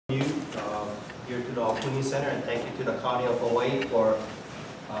here to the Okuni Center, and thank you to the County of Hawaii for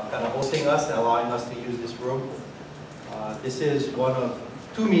kind of hosting us and allowing us to use this room. This is one of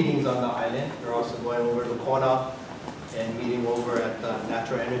 2 meetings on the island. We're also going over to Kona and meeting over at the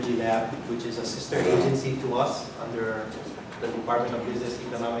Natural Energy Lab, which is a sister agency to us under the Department of Business,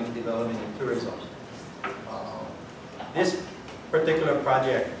 Economic Development, and Tourism. This particular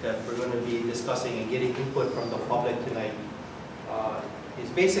project that we're going to be discussing and getting input from the public tonight is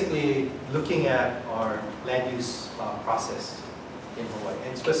basically looking at our land use process in Hawaii,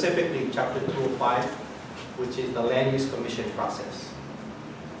 and specifically Chapter 205, which is the Land Use Commission process.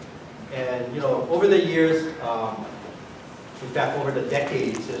 And over the years, in fact, over the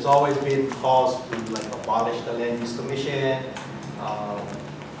decades, there's always been calls to abolish the Land Use Commission.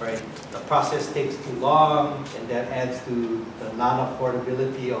 Right, the process takes too long, and that adds to the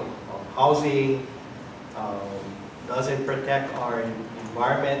non-affordability of housing. Doesn't protect our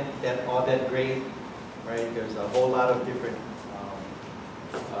environment all that great. Right, there's a whole lot of different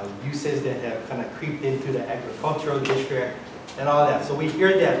uses that have kind of creeped into the agricultural district and all that. So we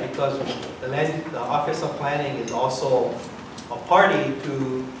hear that because the Office of Planning is also a party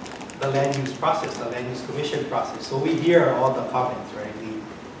to the land use process, the Land Use Commission process. So we hear all the comments, right?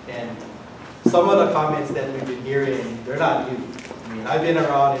 And some of the comments that we've been hearing, they're not new. I mean, I've been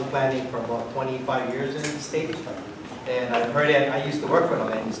around in planning for about 25 years in the state, and I've heard it. I used to work for the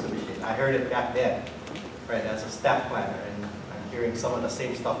Land Use Commission. I heard it back then, right, as a staff planner, and I'm hearing some of the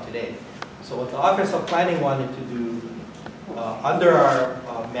same stuff today. So what the Office of Planning wanted to do, under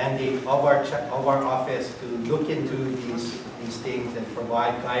our mandate of our office, to look into these things and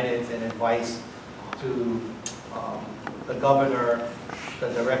provide guidance and advice to the governor, the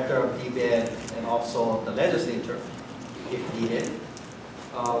director of DBED, and also the legislature, if needed,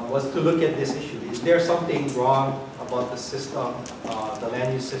 was to look at this issue. Is there something wrong about the system, the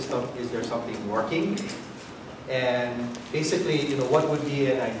land use system? Is there something working? And basically, what would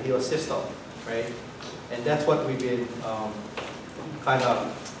be an ideal system, right? And that's what we've been kind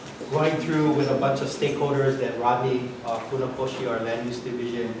of going through with a bunch of stakeholders that Rodney Funakoshi, our Land Use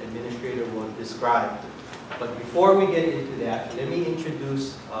Division Administrator, will describe. But before we get into that, let me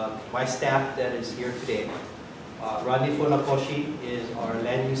introduce my staff that is here today. Rodney Funakoshi is our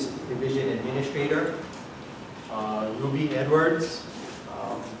Land Use Division Administrator. Ruby Edwards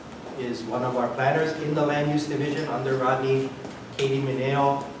is one of our planners in the Land Use Division under Rodney. Katie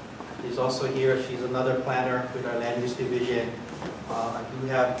Mineo is also here. She's another planner with our Land Use Division. I do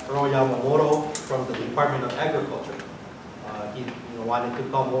have Earl Yamamoto from the Department of Agriculture. He wanted to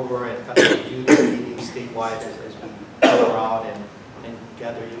come over and kind of review the meetings statewide as we go around and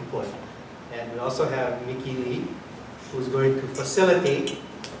gather input. And we also have Mickey Lee, who's going to facilitate.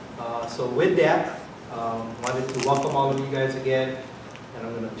 So with that, wanted to welcome all of you guys again. And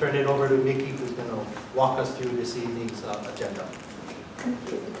I'm going to turn it over to Mickey, who's going to walk us through this evening's agenda.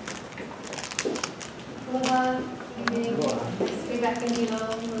 Aloha. Stay back in Hilo.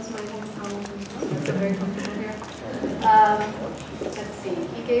 Was my hometown. I'm very comfortable here. Let's see.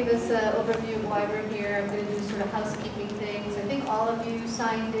 He gave us an overview of why we're here. I'm going to do sort of housekeeping things. I think all of you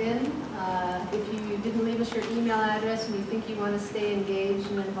signed in. If you didn't leave us your email address and you think you want to stay engaged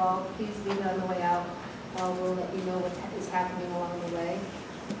and involved, please leave it on the way out. We'll let you know what is happening along the way.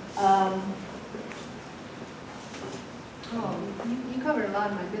 Oh, you covered a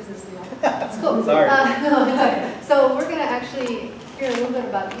lot of my business, Neil. That's cool. Sorry. No, it's okay. So we're going to actually hear a little bit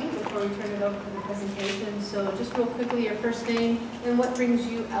about you before we turn it over to the presentation. So just real quickly, your first name and what brings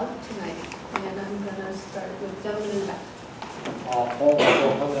you out tonight. And I'm going to start with the gentleman in the back. I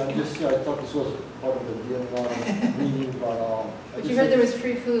thought this was part of the deal meeting, but you heard there was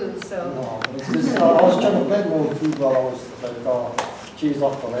free food, so. No, it's just, I was trying to blend more food, but I was cheese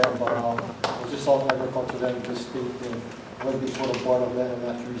off the land, but I was just on agriculture then, just thinking, right before the Board of Land and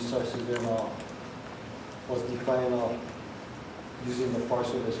Natural Resources then was declining using the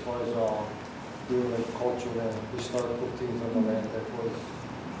parcel as far as doing agriculture and historical things on the land that was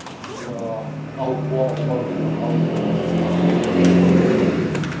outwalk.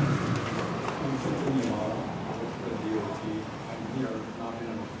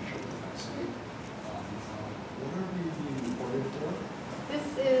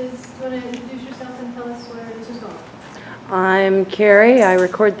 Do you want to introduce yourself and tell us where this is going? I'm Carrie. I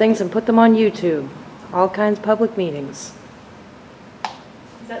record things and put them on YouTube. All kinds of public meetings.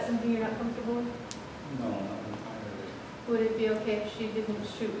 Is that something you're not comfortable with? No, not entirely. Would it be okay if she didn't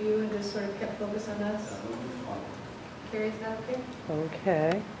shoot you and just sort of kept focus on us? That would be fun. Carrie's that okay?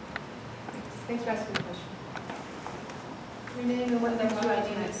 Okay. Thanks for asking the question. Your name and what brings you out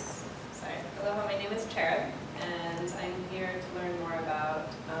tonight? Aloha, my name is Tara, and I'm here to learn more about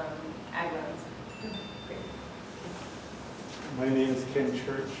ag loans. My name is Ken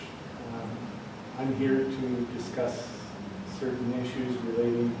Church. I'm here to discuss certain issues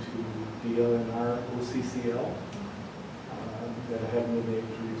relating to DLNR OCCL that I haven't been able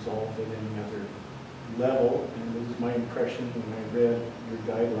to resolve at any other level. And it was my impression when I read your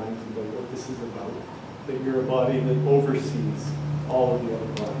guidelines about what this is about, that you're a body that oversees all of the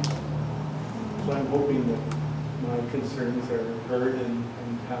other bodies. So I'm hoping that my concerns are heard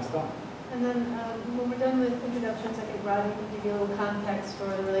and passed on. And then when we're done with introductions, I think Rodney can give you a little context for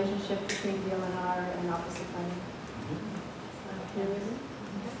the relationship between DLNR and Office of Planning.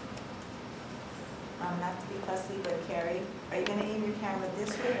 Not to be fussy, but Carrie, are you going to aim your camera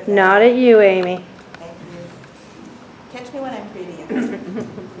this way or that? Not at you, Amy. Thank you. Catch me when I'm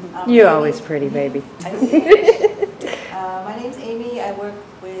pretty. You're always pretty, baby. I see. My name's Amy. I work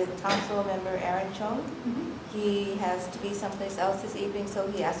with Council member Aaron Chung. He has to be someplace else this evening, so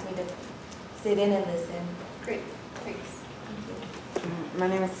he asked me to sit in and listen. Great, thanks. My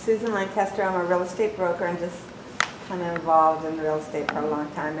name is Susan Lancaster. I'm a real estate broker and just kind of involved in real estate for a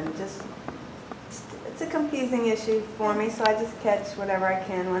long time, and just it's a confusing issue for me, so I just catch whatever I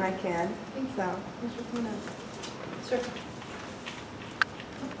can when I can. Thank you. So, Mr. Puna. Sir.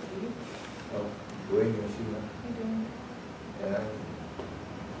 Going Yoshima, and I'm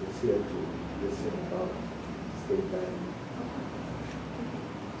just here to listen about state planning.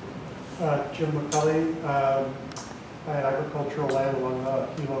 Jim McCulley. I had agricultural land along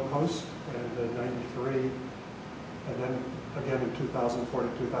the Hilo coast, and in '93, and then again in 2004 to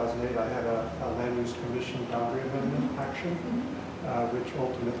 2008, I had a land use commission boundary amendment action, which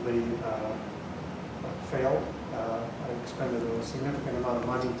ultimately failed. I expended a significant amount of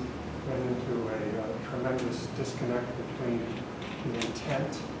money, went into a tremendous disconnect between the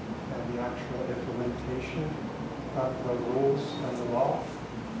intent and the actual implementation of the rules and the law.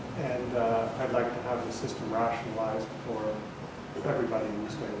 And I'd like to have the system rationalized for everybody in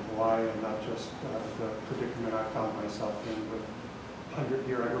the state of Hawaii, and not just the predicament I found myself in with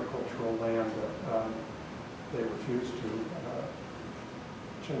 100-year agricultural land that they refused to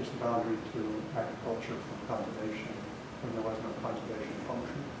change the boundary to agriculture from conservation when there was no conservation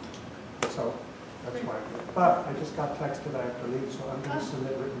function. So that's why I did it. But I just got texted I have to leave, so I'm going to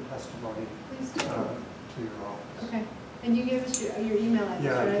submit written testimony Please do. to your office. Okay. And you gave us your email address,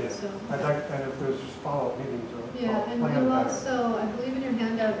 Yeah, I right? did. So. I'd like, and if there's follow-up meetings or Yeah, and plan you that. also, I believe in your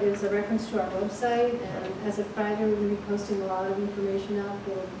handout is a reference to our website, and as of Friday, we're going to be posting a lot of information out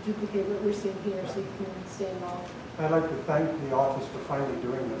that will duplicate what we're seeing here, so you can stay involved. I'd like to thank the office for finally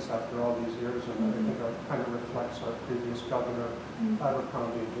doing this after all these years, and I think it kind of reflects our previous governor,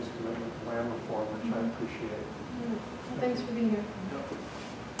 Abercrombie, and his commitment to land reform, which I appreciate. Well, thanks for being here.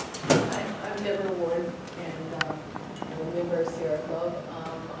 I'm Deborah Ward, and I'm a member of Sierra Club.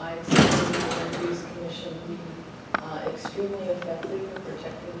 I've seen the Land Use Commission be extremely effective in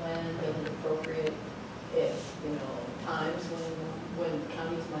protecting land at an appropriate, times when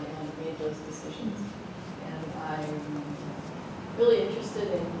counties might not have made those decisions. And I'm really interested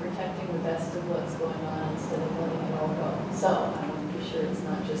in protecting the best of what's going on instead of letting it all go. So I want to be sure it's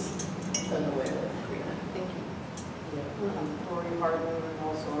not just done away with. Thank you. I'm Lori Hardman, and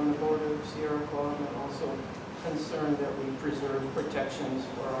also on the board of Sierra Club, and also concerned that we preserve protections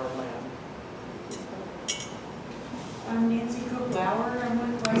for our land. I'm Nancy Cook-Lauer. I'm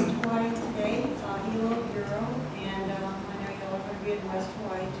with West Hawaii today, Hilo Bureau, and I know y'all are going to be in West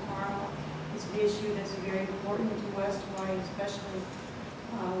Hawaii tomorrow. It's an issue that's very important to West Hawaii, especially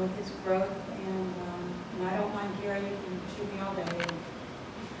with its growth, and I don't mind, Gary, you can shoot me all day.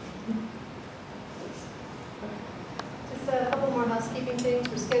 Just a couple more housekeeping things.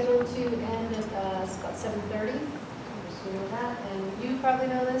 We're scheduled to end at about 7:30. Just so you know that. And you probably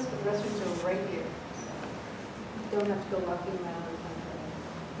know this, but the restrooms are right here. So you don't have to go walking around.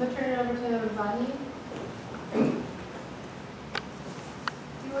 I'm going to turn it over to Rodney. Do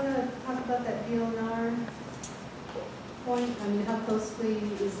you want to talk about that DLNR point? I mean, how closely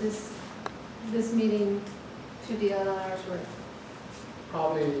is this meeting to DLNR's work?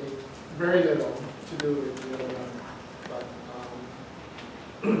 Probably very little to do with DLNR. But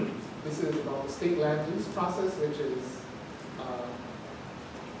this is about the state land use process, which is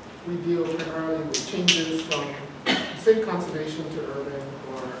we deal primarily with changes from say conservation to urban,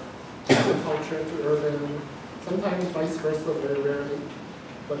 or agriculture to urban, sometimes vice versa, very rarely.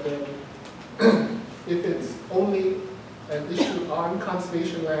 But then if it's only an issue on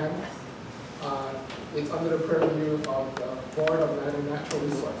conservation lands, it's under the purview of the Board of Land and Natural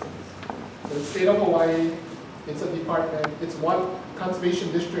Resources. So the state of Hawaii, it's a department, it's one,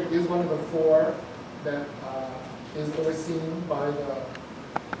 conservation district is one of the 4 that is overseen by the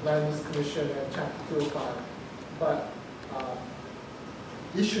Land Use Commission at Chapter 205. But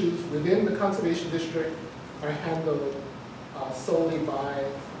issues within the conservation district are handled solely by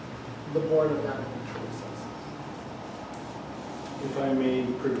the Board of Natural Resources. If I may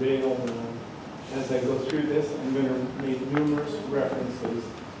prevail, as I go through this, I'm going to make numerous references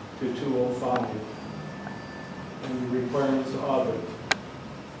to 205 and the requirements of it.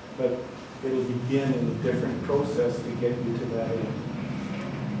 But it'll begin in a different process to get you to that end.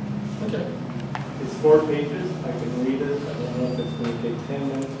 Okay. It's 4 pages. I can read it. I don't know if it's going to take 10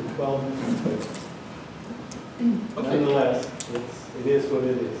 minutes or 12 minutes, but nonetheless, it is what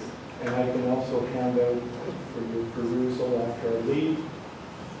it is. And I can also hand out for your perusal after I leave.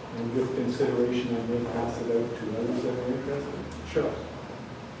 And with consideration, I may pass it out to others that are interested. Sure.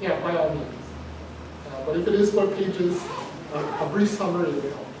 Yeah, by all means. But if it is 4 pages, a brief summary will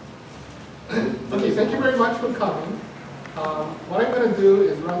help. Okay, thank you very much for coming. What I'm going to do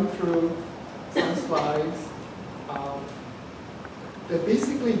is run through some slides that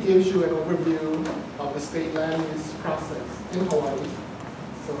basically gives you an overview of the state land use process in Hawaii.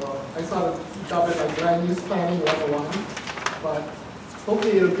 So I sort of dub it like land use planning 101, but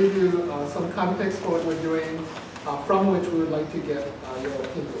hopefully it'll give you some context for what we're doing, from which we would like to get your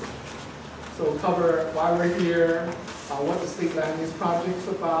opinion. So we'll cover why we're here, what the state land use project's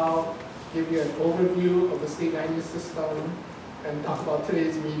about, give you an overview of the state land use system, and talk about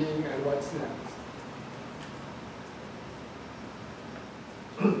today's meeting and what's next.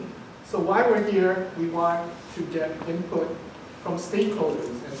 So why we're here, we want to get input from stakeholders.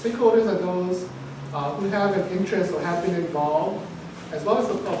 And stakeholders are those who have an interest or have been involved, as well as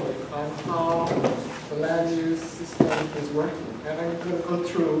the public, on how the land use system is working. And I'm going to go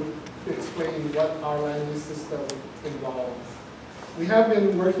through to explain what our land use system involves. We have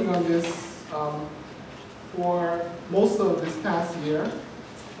been working on this for most of this past year.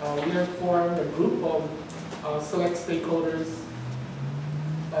 We have formed a group of select stakeholders,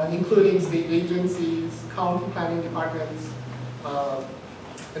 including state agencies, county planning departments,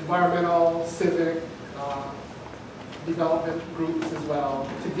 environmental, civic, development groups as well,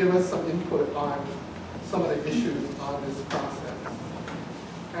 to give us some input on some of the issues on this process.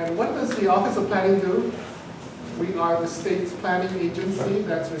 And what does the Office of Planning do? We are the state's planning agency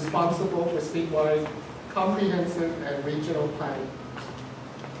that's responsible for statewide comprehensive and regional planning.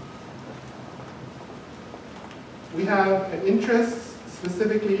 We have an interest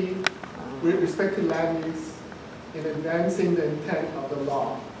specifically with respect to land use in advancing the intent of the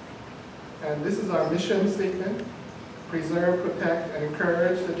law. And this is our mission statement: preserve, protect, and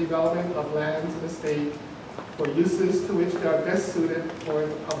encourage the development of lands in the state for uses to which they are best suited for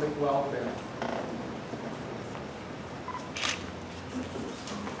the public welfare.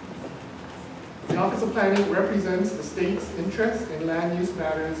 The Office of Planning represents the state's interest in land use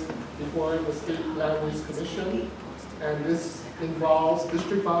matters before the State Land Use Commission, and this involves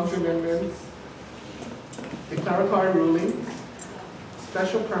district boundary amendments, declaratory rulings,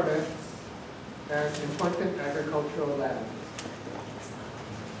 special permits, and important agricultural lands.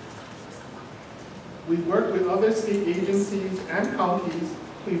 We work with other state agencies and counties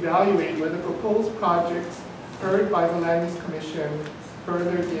to evaluate whether proposed projects heard by the Land Use Commission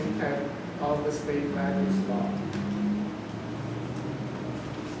further the intent of the state land use law.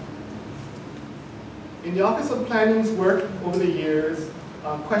 In the Office of Planning's work over the years,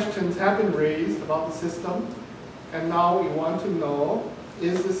 questions have been raised about the system, and now we want to know,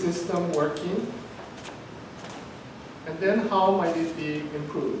 is the system working? And then how might it be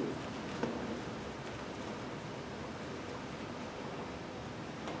improved?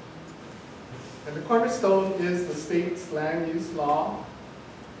 And the cornerstone is the state's land use law,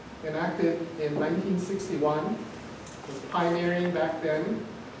 enacted in 1961. It was pioneering back then.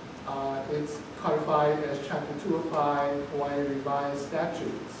 It's codified as Chapter 205 Hawaii Revised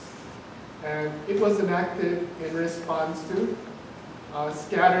Statutes. And it was enacted in response to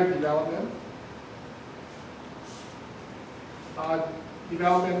scattered development,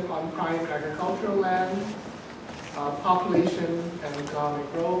 development on prime agricultural land, population and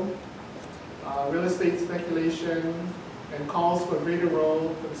economic growth, real estate speculation, and calls for a greater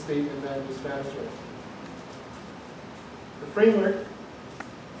role for the state in land use management. The framework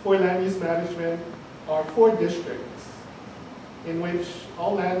for land use management are 4 districts in which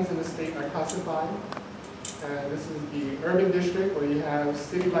all lands in the state are classified. And this is the urban district, where you have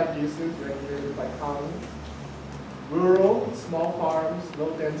city-like uses regulated by county, rural, small farms,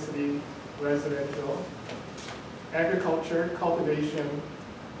 low density, residential, agriculture, cultivation,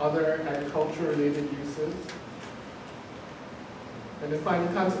 other agriculture-related uses, and then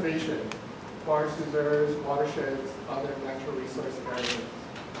finally conservation, forest reserves, watersheds, other natural resource areas.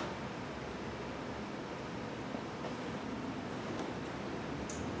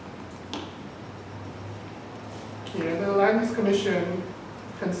 Use Commission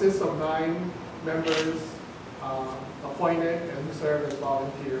consists of 9 members appointed and who serve as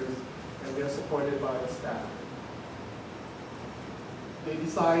volunteers, and they're supported by the staff. They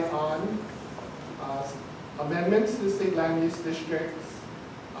decide on amendments to the state land use districts,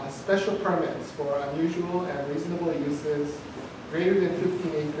 special permits for unusual and reasonable uses greater than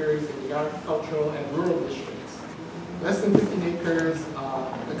 15 acres in the agricultural and rural districts. Less than 15 acres,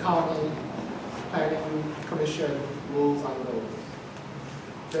 the county planning commission rules on those.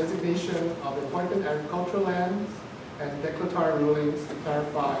 Designation of important agricultural lands and declaratory rulings to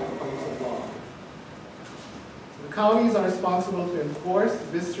clarify points of law. So the counties are responsible to enforce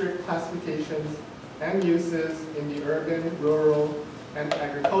district classifications and uses in the urban, rural, and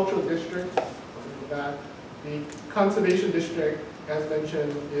agricultural districts. The conservation district, as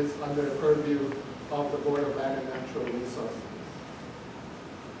mentioned, is under the purview of the Board of Land and Natural Resources.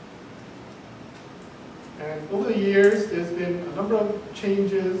 And over the years, there's been a number of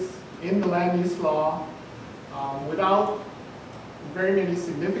changes in the land use law without very many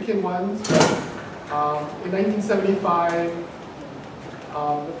significant ones. In 1975,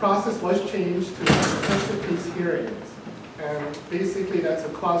 the process was changed to contested case hearings. And basically, that's a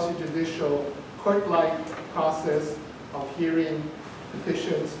quasi-judicial, court-like process of hearing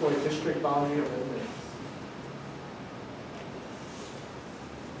petitions for district boundary amendments.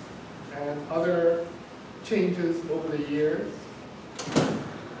 And other changes over the years: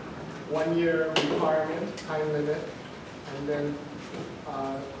 1-year requirement, time limit, and then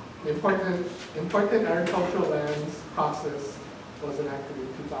important agricultural lands process was enacted in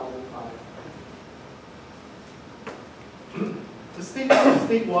 2005. The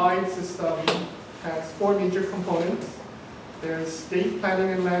statewide system has 4 major components. There's state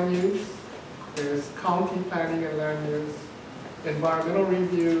planning and land use, there's county planning and land use, environmental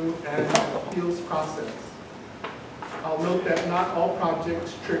review, and appeals process. I'll note that not all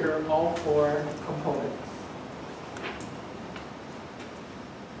projects trigger all 4 components.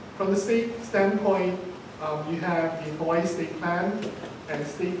 From the state standpoint, you have the Hawaii State Plan, and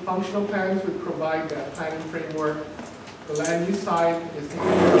state functional plans would provide that planning framework. The land use side is taken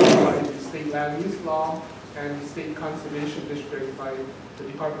care of by the state land use law and the state conservation district by the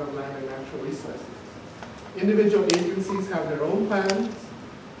Department of Land and Natural Resources. Individual agencies have their own plans,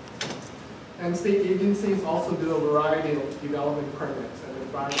 and state agencies also do a variety of development permits and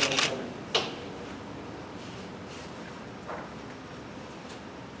environmental permits.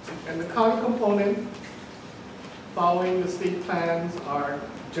 And the county component following the state plans are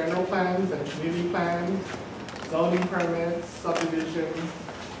general plans and community plans, zoning permits, subdivision,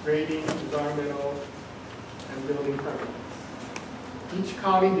 grading, environmental, and building permits. Each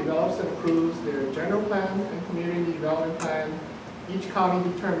county develops and approves their general plan and community development plan. Each county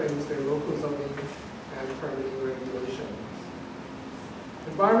determines their local zoning and permitting regulations.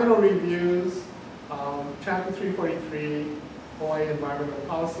 Environmental reviews, Chapter 343, Hawaii Environmental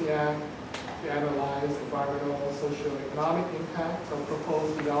Policy Act, to analyze environmental, social, and economic impacts of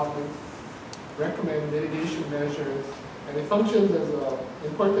proposed development, recommend mitigation measures, and it functions as an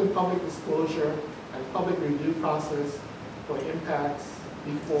important public disclosure and public review process for impacts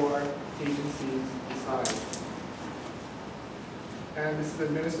before agencies decide. And this is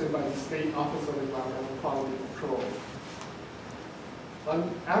administered by the State Office of Environmental Quality Control.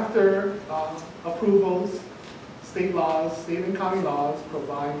 After approvals, state laws, state and county laws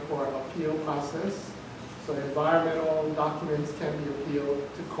provide for an appeal process. So environmental documents can be appealed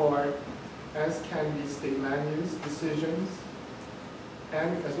to court, as can be state land use decisions,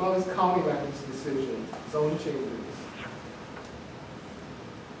 and as well as county land use decisions, zone changes.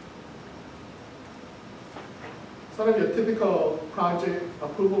 Some of your typical project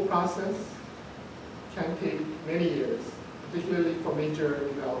approval process can take many years, particularly for major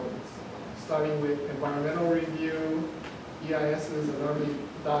developments, starting with environmental review. EISs are normally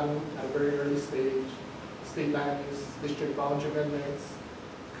done at a very early stage, state land use, district boundary amendments,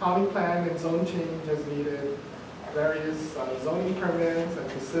 county plan and zone change as needed, various zoning permits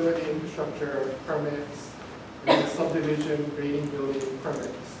and facility infrastructure permits, and subdivision, grading, building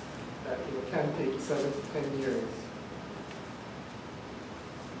permits that can take 7 to 10 years.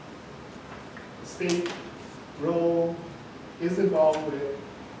 The state role is involved with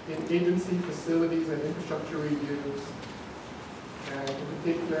in-agency facilities and infrastructure reviews, and in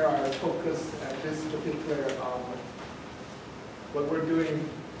particular our focus at this particular, what we're doing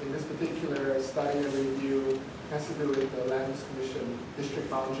in this particular study and review has to do with the Land Use Commission district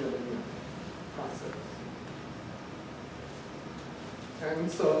boundary amendment process.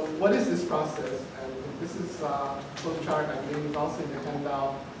 And so what is this process? And this is a flow chart I believe is also in the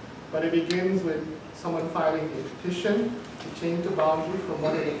handout. But it begins with someone filing a petition to change the boundary from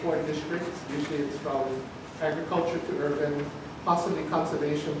one of the 4 districts. Usually it's from agriculture to urban, possibly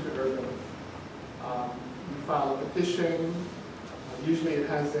conservation to urban. You file a petition. Usually it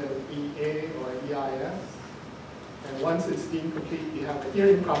has an EA or EIS. And once it's deemed complete, you have a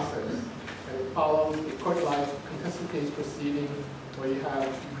hearing process. And it follows a court-like contested case proceeding where you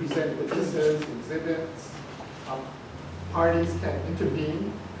present witnesses, exhibits, parties can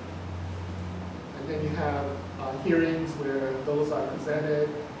intervene. And then you have hearings where those are presented.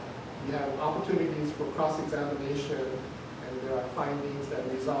 You have opportunities for cross-examination, and there are findings that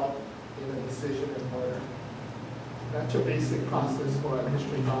result in a decision and order. That's your basic process for a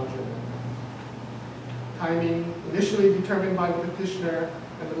district boundary amendment. Timing initially determined by the petitioner,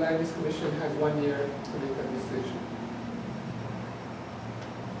 and the Land Use Commission has 1 year to make a decision.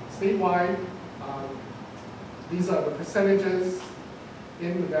 Statewide, these are the percentages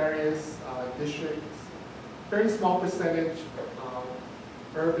in the various districts. Very small percentage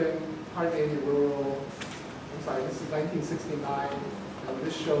urban, hardly any rural. I'm sorry, this is 1969, and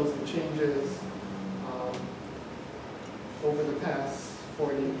this shows the changes over the past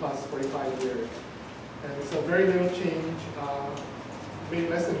 45 years. And so very little change, maybe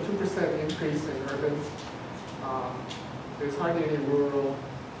less than 2% increase in urban. There's hardly any rural.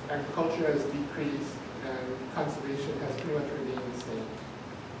 Agriculture has decreased, and conservation has pretty much remained the same.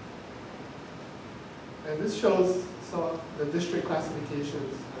 And this shows some of the district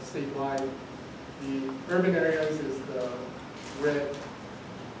classifications statewide. The urban areas is the red.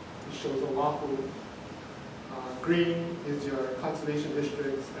 It shows Oahu. Green is your conservation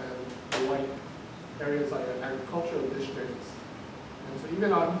districts, and the white areas are your agricultural districts. And so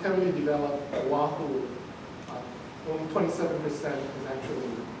even on heavily developed Oahu, only 27% is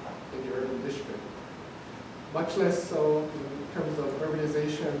actually in the urban district. Much less so in terms of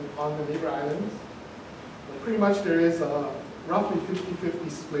urbanization on the neighbor islands. But pretty much there is a roughly 50-50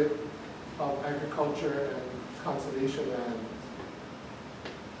 split of agriculture and conservation land.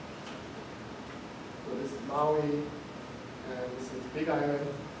 So this is Maui, and this is Big Island.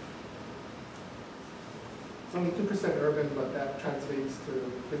 It's only 2% urban, but that translates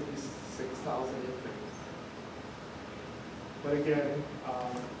to 56,000 acres. But again,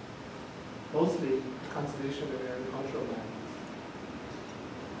 mostly conservation and agricultural land.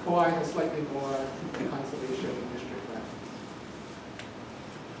 Kauai has slightly more conservation and district land.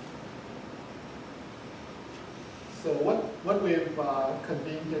 So what we've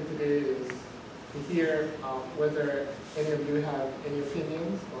convened here today is to hear whether any of you have any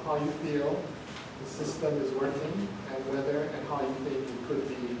opinions or how you feel the system is working, and whether and how you think it could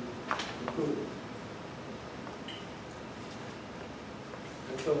be improved.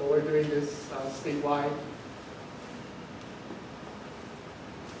 And so we're doing this statewide.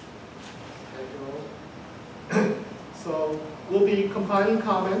 So we'll be compiling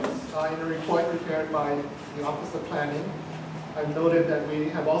comments in a report prepared by the Office of Planning. I've noted that we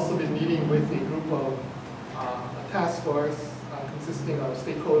have also been meeting with a group of a task force consisting of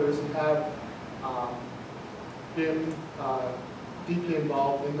stakeholders who have been deeply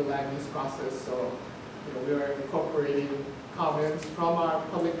involved in the land use process. So we are incorporating comments from our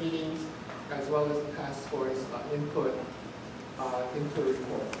public meetings as well as the task force input into the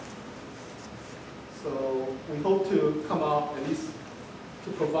report. So we hope to come out at least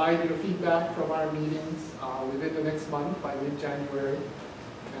to provide you feedback from our meetings within the next month by mid-January,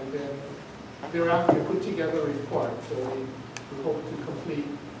 and then thereafter put together a report. So we hope to complete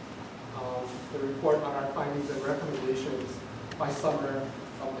the report on our findings and recommendations by summer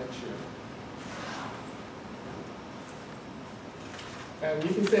of next year. And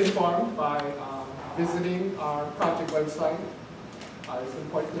you can stay informed by visiting our project website. It's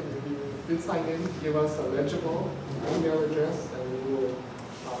important if you did sign in to give us a legible email address, and we will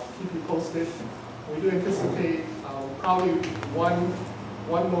keep you posted. We do anticipate probably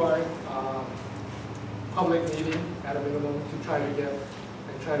one more public meeting at a minimum to try to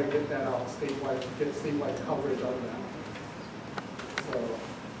get that out statewide, to get statewide coverage on that. So,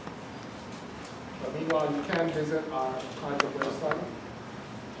 but meanwhile, you can visit our project website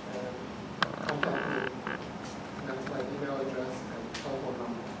and contact me. That's my email address and telephone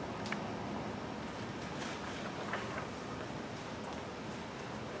number.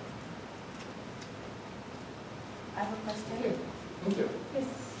 I have a question. Okay, thank you. Yes.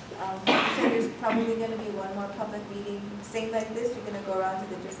 So there's probably going to be one more public meeting, same like this, you're going to go around to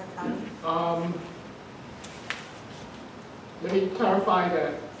the different counties? Let me clarify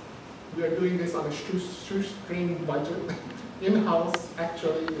that we are doing this on a shoestring budget. In-house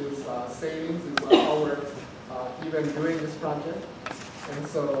actually is savings, is how we're even doing this project. And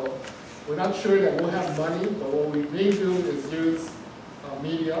so we're not sure that we'll have money, but what we may do is use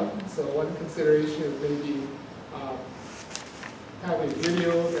media. So one consideration is maybe have a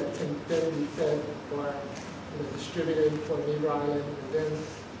video that can then be fed or distributed for Neighbor Island, and then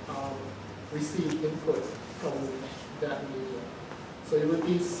receive input from that media. So it would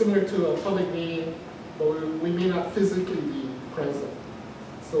be similar to a public meeting, but we may not physically be present.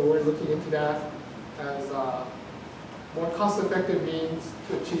 So we're looking into that as a more cost-effective means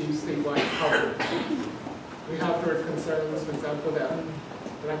to achieve statewide coverage. We have heard concerns, for example, that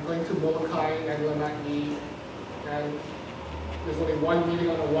when I'm going to Molokai and Lanai, and there's only one meeting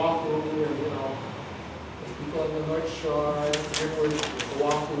on Oahu, and there's people on the North Shore, rivers,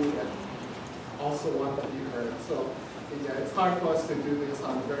 Oahu, that also want to be heard. So yeah, it's hard for us to do this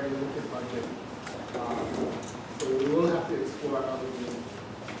on a very limited budget. So we will have to explore other means.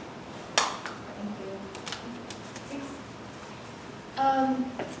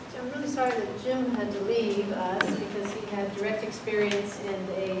 I'm really sorry that Jim had to leave us because he had direct experience in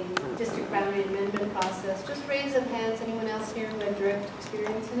a district boundary amendment process. Just raise of hands, anyone else here who had direct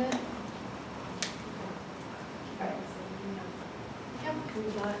experience in it? Right. Yep.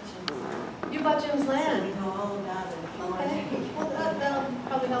 You bought Jim's land. We know all about it. Okay. Well, that'll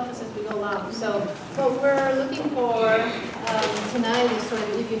probably help us as we go along. So what we're looking for tonight is sort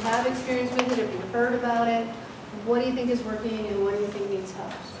of if you have experience with it, if you've heard about it, what do you think is working and what do you think needs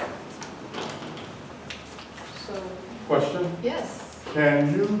help? So, question? yes.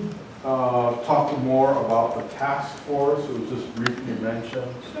 Can you talk more about the task force? It was just briefly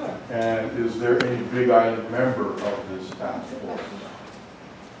mentioned. Sure. And is there any Big Island member of this task force?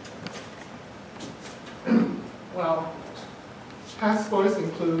 Well, task force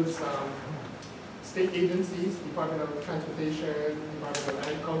includes state agencies, Department of Transportation, Department of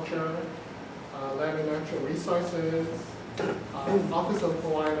Agriculture, Land and Natural Resources, Office of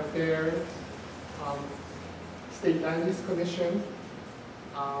Hawaiian Affairs, State Land Use Commission.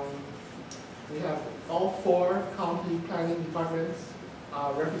 We have all 4 county planning departments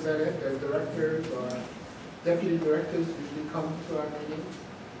represented. Their directors or deputy directors usually come to our meetings.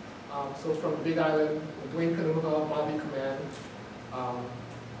 So from Big Island, Dwayne Kanuha, Bobby Command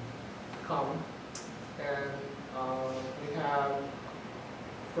come. And we have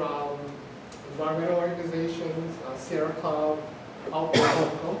from environmental organizations, Sierra Club, Outdoor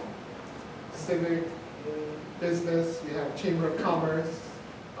Local, civic, business, we have Chamber of Commerce,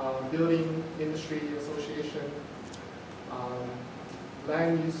 Building Industry Association,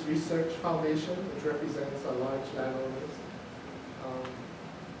 Land Use Research Foundation, which represents a large landowners.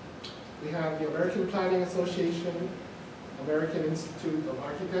 We have the American Planning Association, American Institute of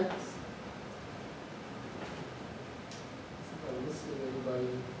Architects. I'm missing anybody.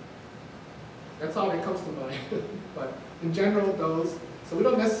 That's all that comes to mind. But in general, those. So we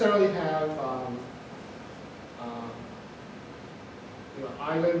don't necessarily have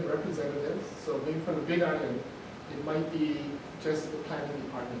island representatives. So maybe from the Big Island, it might be just the planning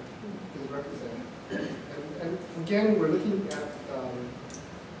department is represented. And again, we're looking at,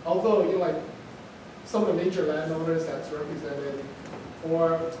 although like some of the major landowners that's represented,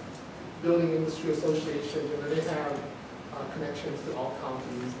 or Building Industry Association, they have connections to all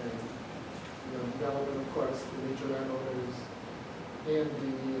counties and development, of course, the major landowners, AMD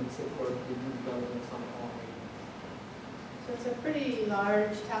and so forth, they do developments on all. So it's a pretty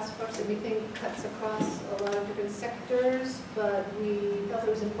large task force that we think cuts across a lot of different sectors, but we felt it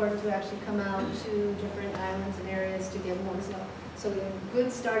was important to actually come out to different islands and areas to get more. So we have a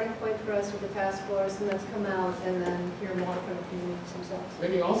good starting point for us with the task force, and let's come out and then hear more from the communities themselves.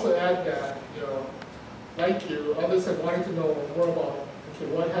 Let me also add that, like you, others have wanted to know more about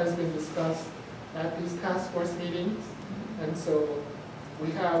what has been discussed at these task force meetings. And so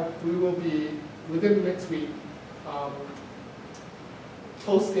we will be, within the next week,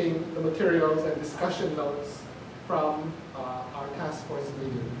 posting the materials and discussion notes from our task force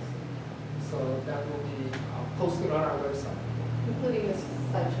meetings. So that will be posted on our website. Including this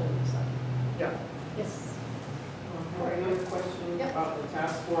slideshow website. Yeah. Yes. Very good question about the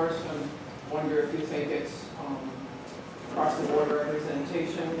task force, and wonder if you think it's across the board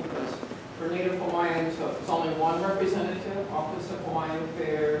representation, because for Native Hawaiians, it's only one representative, Office of Hawaiian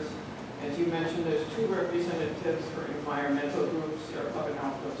Affairs. As you mentioned, there's 2 representatives for environmental groups, Sierra Club and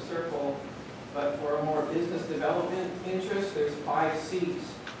Outdoor Circle, but for a more business development interest, there's 5 seats.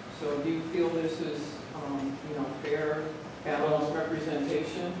 So do you feel this is, fair, balanced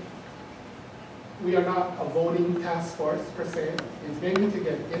representation? We are not a voting task force per se. It's mainly to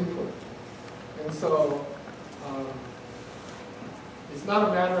get input. And so it's not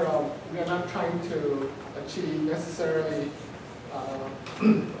a matter of, we are not trying to achieve necessarily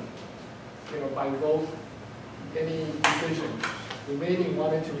by vote, any decision. We mainly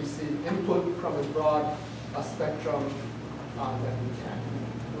wanted to receive input from as broad a spectrum that we can.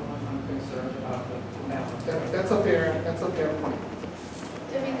 I'm concerned about the map. That's a fair point.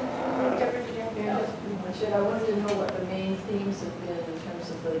 Debbie, Deborah, did you have your Yeah, hand? that's pretty much it. I wanted to know what the main themes have been in terms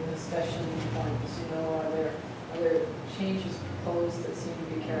of the discussion points. Are there changes proposed that seem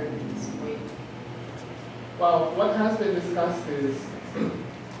to be carried in this way? Well, what has been discussed is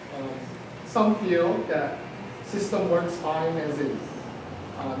some feel that system works fine as is.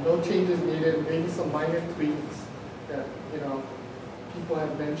 No changes needed, maybe some minor tweaks that, people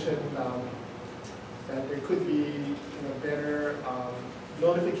have mentioned that there could be better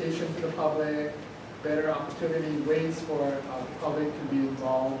notification to the public, better opportunity, ways for the public to be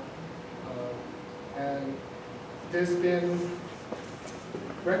involved. And there's been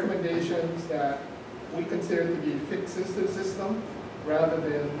recommendations that we consider to be fixes to the system rather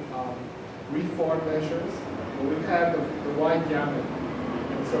than reform measures. But we've had the wide gamut.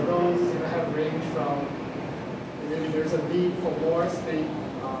 And so those have ranged from maybe there's a need for more state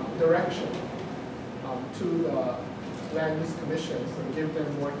direction to the Land Use Commission, so give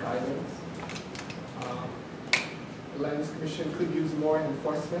them more guidance. The Land Use Commission could use more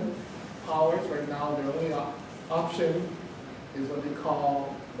enforcement powers. Right now, their only option is what they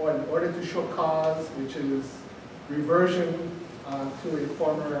call, or in order to show cause, which is reversion to a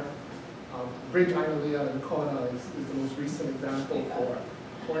former bridge Ironlia and Kona is the most recent example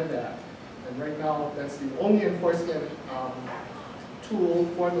for that. And right now, that's the only enforcement tool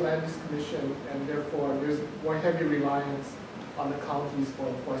for the Land Use Commission, and therefore there's more heavy reliance on the counties for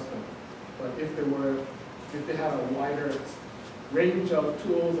enforcement. But if they had a wider range of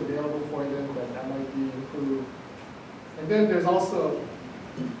tools available for them, then that might be improved. And then there's also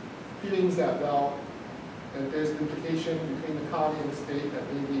feelings that, well, that there's duplication between the county and the state,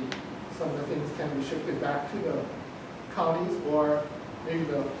 that maybe some of the things can be shifted back to the counties, or maybe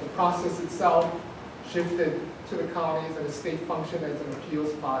the process itself shifted to the counties and the state function as an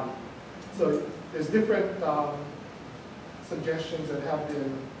appeals body. So there's different suggestions that have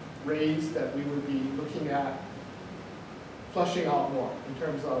been raised that we would be looking at flushing out more in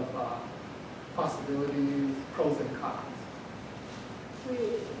terms of possibilities, pros and cons.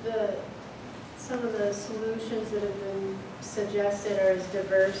 Some of the solutions that have been suggested are as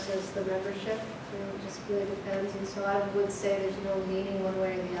diverse as the membership. It just really depends. And so I would say there's no leaning one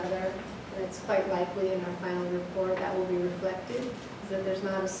way or the other. And it's quite likely in our final report that will be reflected, is that there's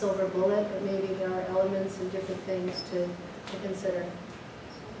not a silver bullet, but maybe there are elements and different things to consider.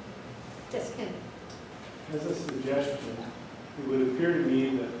 Yes, Ken. As a suggestion, it would appear to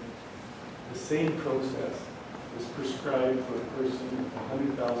me that the same process is prescribed for a person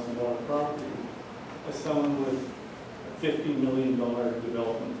with a $100,000 property as someone with a $50 million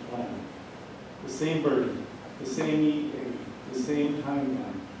development plan. The same burden, the same EA, the same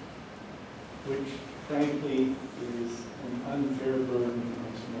timeline, which frankly is an unfair burden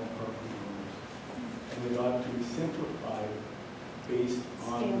on small property owners. And it ought to be simplified based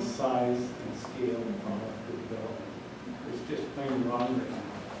on the size and scale of the development. It's just plain wrong right now.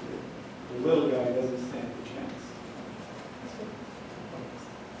 The little guy doesn't stand a chance.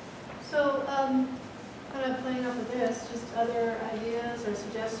 So, kind of playing off of this, just other ideas or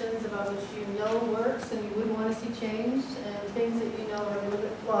suggestions about what you know works and you wouldn't want to see changed, and things that you know are a little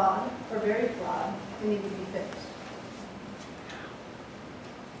bit flawed or very flawed and need to be fixed.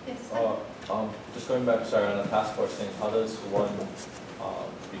 Yes. Just going back, sorry, on the task force thing, how does one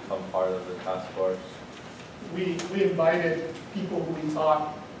become part of the task force? We invited people who we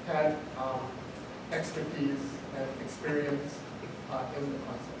thought had expertise and experience in the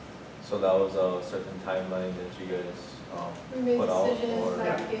process. So that was a certain timeline that you guys We made put out? decisions Or?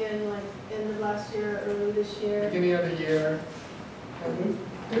 back in like end of last year, early this year. Beginning of the year. And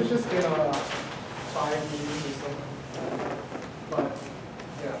there's just been 5 meetings or something. But,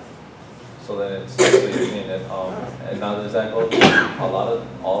 yeah. So then it's leaving it, and now does that go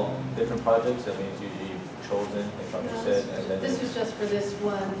to all different projects? That means usually you've chosen, if I'm understood, and then This was just for this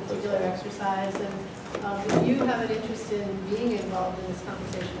one particular exercise, and if you have an interest in being involved in this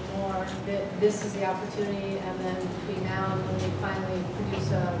conversation more, this is the opportunity, and then between now and when we finally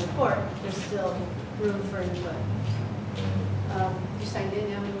produce a report, there's still room for input. You signed in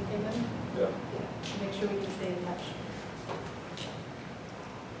now when you came in? Yeah. Make sure we can stay in touch.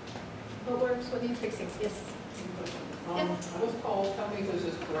 What works? What are you fixing? Yes. I was told, tell me if this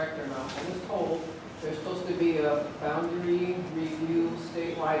is correct or not, I was told there's supposed to be a boundary review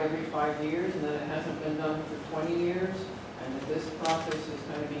statewide every 5 years, and then it hasn't been done for 20 years, and that this process is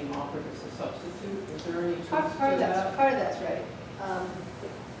kind of being offered as a substitute. Is there any truth to that? Part of that's right.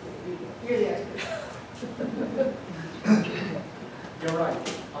 You're the expert. You're right.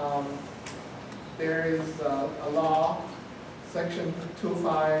 There is a law, section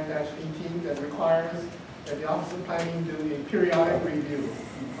 25-18, that requires that the Office of Planning do a periodic review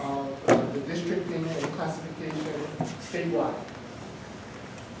of the districting and classification statewide.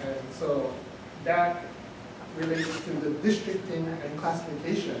 And so that relates to the districting and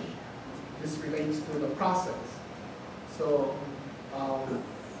classification. This relates to the process. So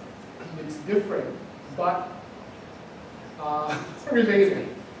it's different, but related.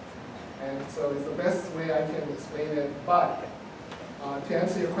 And so it's the best way I can explain it. But to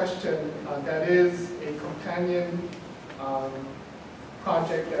answer your question, that is a companion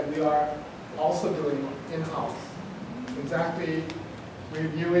project that we are also doing in-house. Exactly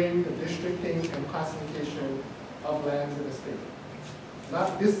reviewing the districting and classification of lands in the state.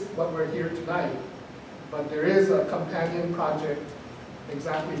 Not this, what we're here tonight, but there is a companion project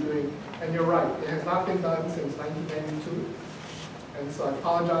exactly doing, and you're right, it has not been done since 1992. And so I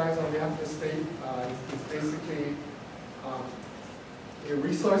apologize on behalf of the state. It's basically a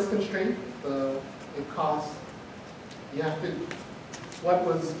resource constraint. It costs, you have to, what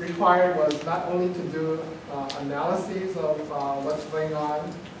was required was not only to do analyses of what's going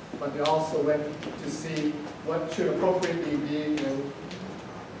on, but they also went to see what should appropriately be in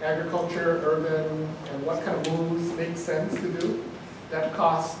agriculture, urban, and what kind of moves make sense to do. That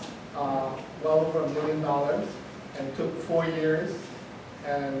cost well over $1 million and took 4 years.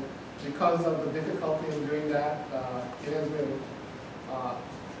 And because of the difficulty in doing that, it has been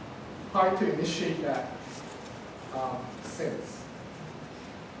hard to initiate that since.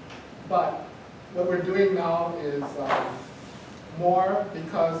 But what we're doing now is more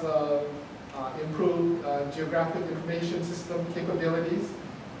because of improved geographic information system capabilities.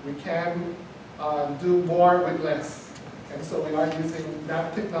 We can do more with less. And so we are using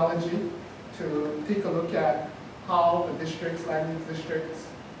map technology to take a look at how the districts, land use districts,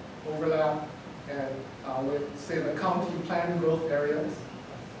 overlap and with, say, the county plan growth areas,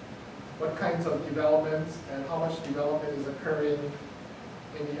 what kinds of developments and how much development is occurring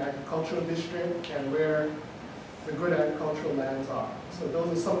in the agricultural district and where the good agricultural lands are. So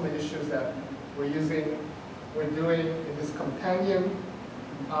those are some of the issues that we're doing in this companion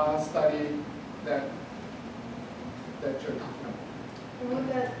study that you're talking about. And will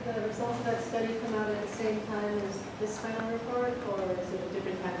the results of that study come out at the same time as this final report, or is it a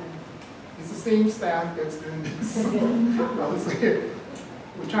different time? It's the same staff that's doing this. I would say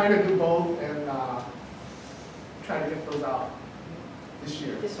we're trying to do both and try to get those out this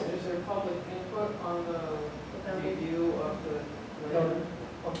year. Is there public input on the review of the land?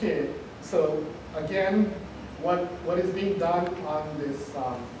 Okay, so again, what is being done on this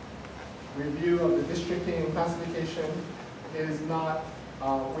review of the districting and classification is not,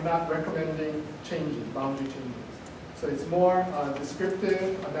 we're not recommending changes, boundary changes. So it's more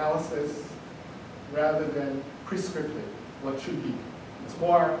descriptive analysis rather than prescriptive, what should be. It's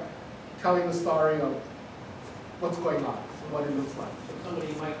more telling the story of what's going on and what it looks like. So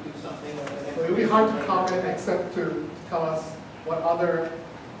somebody might do something that So it would be hard to comment except to tell us what other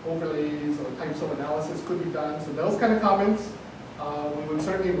overlays or types of analysis could be done. So those kind of comments we would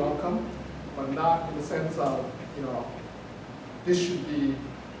certainly welcome, but not in the sense of, you know, this should be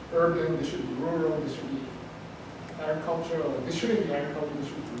urban, this should be rural, this should be agriculture, or this shouldn't be agriculture, this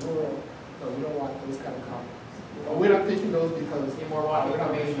should be rural. No, we don't want those kind of comments. But we're not taking those because you more want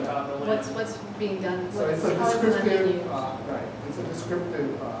information about the land. What's being done? So it's a descriptive, right? It's a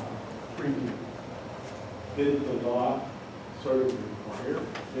descriptive preview. Did the law sort of require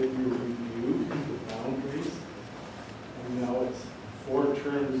that you review the boundaries? And now it's 4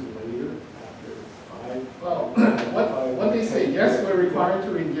 terms later after 5. Well, what they say, yes, we're required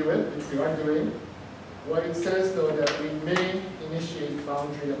to review it, which we are doing. What it says, though, that we may initiate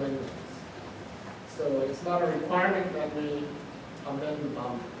boundary amendments. So it's not a requirement that we amend the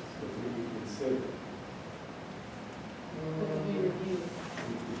boundaries. But we consider.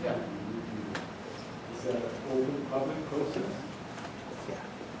 Yeah. Is that an open public process?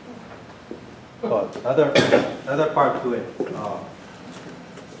 But another part to it,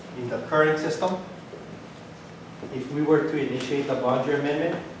 in the current system, if we were to initiate a boundary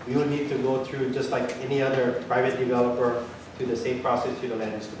amendment, we would need to go through, just like any other private developer, to the same process to the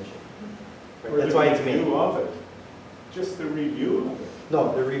Land Use Commission. Right? That's why it's made. Review of it. Just the review of it.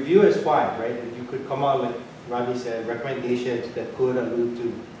 No, the review is fine, right? You could come out with, Rodney said, recommendations that could allude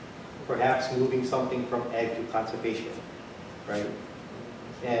to perhaps moving something from ag to conservation, right?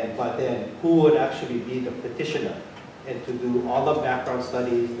 But then who would actually be the petitioner and to do all the background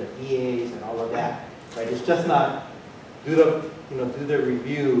studies, the EAs and all of that, right? It's just not do the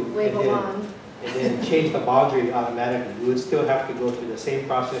review. Wave and a then- wand. and then change the boundary automatically. We would still have to go through the same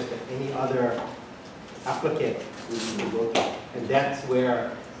process that any other applicant would go through. And that's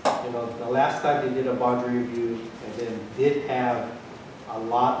where, the last time they did a boundary review and then did have a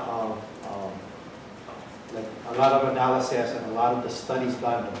lot of, analysis and a lot of the studies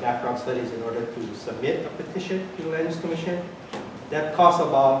done, the background studies in order to submit a petition to the Land Use Commission. That cost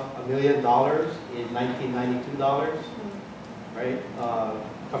about $1 million in 1992, right?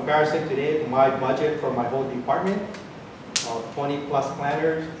 Comparison today, my budget for my whole department of 20+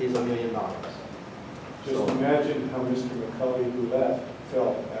 planners is $1 million. Just imagine how Mr. McCully, who left,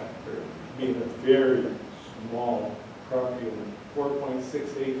 felt after being a very small property owner,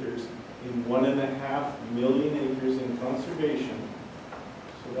 4.6 acres in 1.5 million acres in conservation.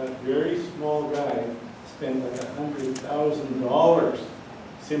 So that very small guy spent like $100,000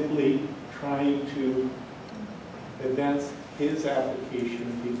 simply trying to advance his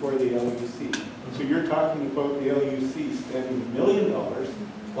application before the LUC. So you're talking about the LUC spending $1 million.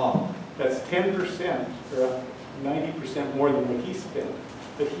 Wow. That's 10% or 90% more than what he spent.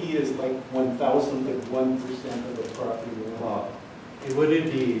 But he is like 1,000th of 1% of the property owner. Wow. It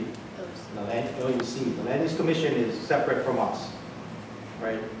wouldn't be the LUC. The Land Use Commission is separate from us,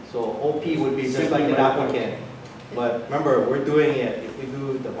 right? So OP would be just like an applicant. But remember, we're doing it, if we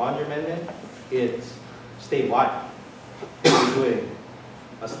do the boundary amendment, it's statewide. We're doing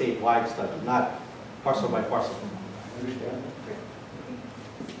a statewide study, not parcel by parcel. Understand? Yeah.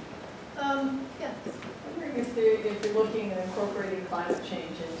 I'm wondering if you're looking at incorporating climate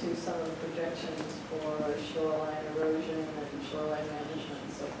change into some of the projections for shoreline erosion and shoreline management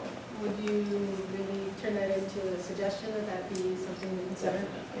and so forth. Would you really turn that into a suggestion that that be something to consider?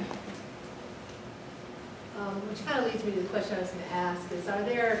 Which kind of leads me to the question I was going to ask is, are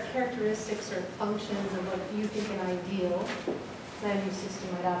there characteristics or functions of what you think an ideal land use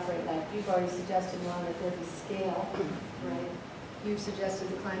system might operate like? You've already suggested one, that there be scale, right? You've suggested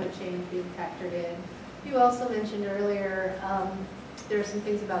the climate change being factored in. You also mentioned earlier there are some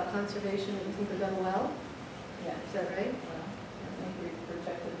things about conservation that you think are done well. Yeah. Is that right? Well, I think we've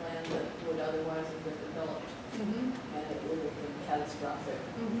protected land that would otherwise have been developed, and it would have been catastrophic.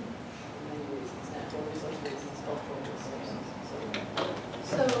 Many reasons, natural resource reasons, cultural resources, so.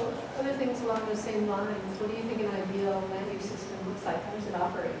 So, other things along those same lines, what do you think an ideal land use system looks like? How does it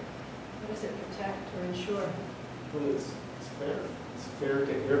operate? What does it protect or ensure? Well, it's fair. It's fair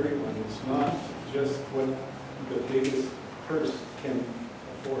to everyone. It's not just what the biggest purse can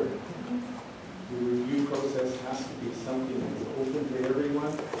afford. The review process has to be something that's open to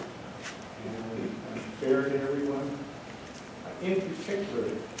everyone and fair to everyone. In particular,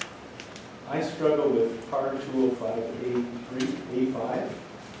 I struggle with PAR 205A5,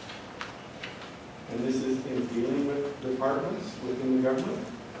 and this is in dealing with departments within the government.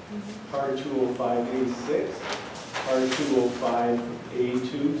 PAR 205A6, PAR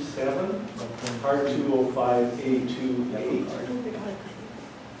 205A27, PAR 205A28.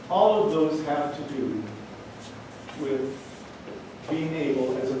 All of those have to do with being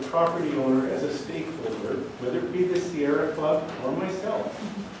able, as a property owner, as a stakeholder, whether it be the Sierra Club or myself,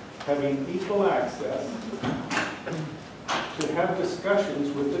 having equal access to have discussions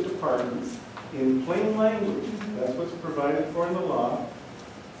with the departments in plain language, that's what's provided for in the law,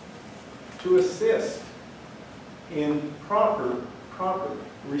 to assist in proper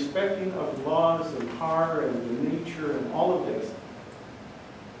respecting of laws and PAR and the nature and all of this.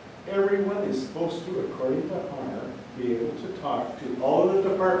 Everyone is supposed to, according to PAR, be able to talk to all of the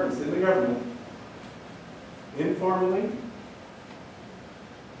departments in the government informally.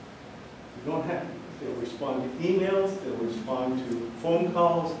 You don't have, they'll respond to emails, they'll respond to phone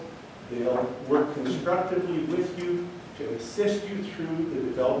calls, they'll work constructively with you to assist you through the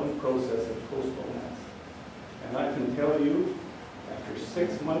development process of coastal lands. And I can tell you, after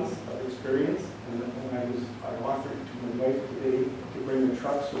 6 months of experience, and when I offered to my wife today to bring a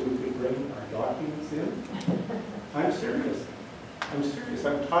truck so we could bring our documents in. I'm serious. I'm serious.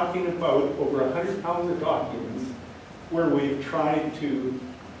 I'm talking about over 100 pounds of documents where we've tried to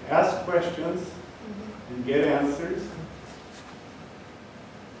ask questions and get answers.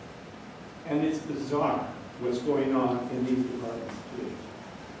 And it's bizarre what's going on in these departments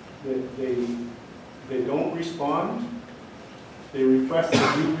today. They don't respond. They request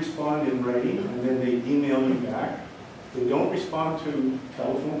that you respond in writing, and then they email you back. They don't respond to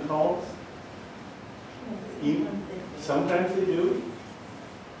telephone calls. Sometimes they do.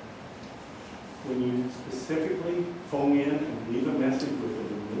 When you specifically phone in and leave a message with an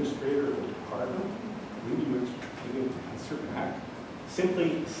administrator of the department, you answer back.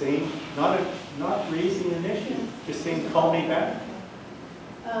 simply saying, not raising an issue, just saying, call me back.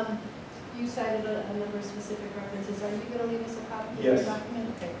 You cited a number of specific references. Are you going to leave us a copy of Yes. your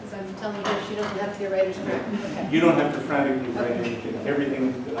document? Okay, because I'm telling her she doesn't have to get writer's credit. Okay. You don't have to frantically write anything.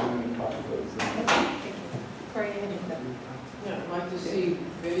 Everything that I'm going to talk about is in there. Thank you. Corey, anything? Yeah, I'd like to see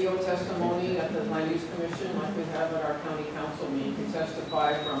video testimony at the Land Use Commission, like we have at our county council meeting, to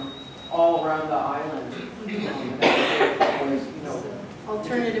testify from all around the island. Always, you know,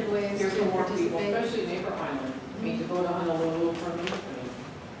 Alternative ways hear to from more people, participate. especially neighbor island. I mean, to go to Honolulu for me,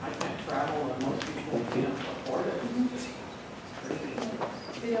 I can't travel, and most people can't afford it. It's just crazy.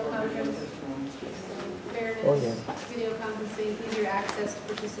 Video conference, fairness, video conferencing, easier access to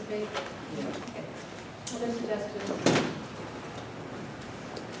participate. Okay. Other suggestions?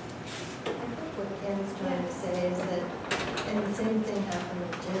 What Ken's trying to say is that, and the same thing happened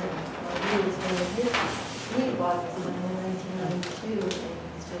with Jim. While he was doing his, he bought this one in 1992, and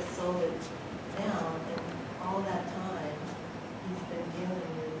he's just sold it now. And all that time, he's been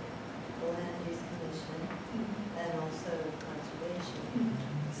dealing with the Land Use Commission and also conservation.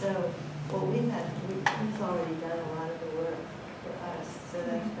 So what we've had, he's already done a lot of the work for us, so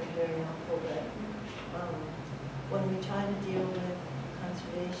that's been very helpful. But when we try to deal with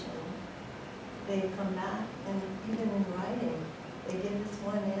conservation, they come back, and even in writing, they give us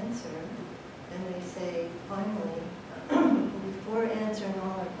one answer, and they say, finally, before answering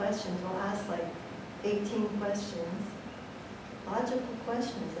all our questions, we'll ask like 18 questions, logical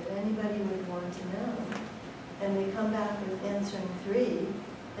questions that anybody would want to know, and they come back with answering 3,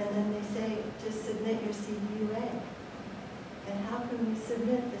 and then they say, just submit your CDUA. And how can we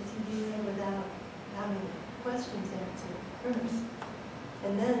submit the CDUA without having questions answered first?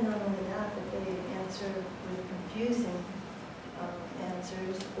 And then not only that, but they answer with confusing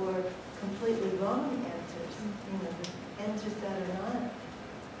answers or completely wrong answers, you know, answers that are not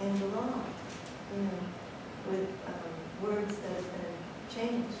in the law, you know, with words that have been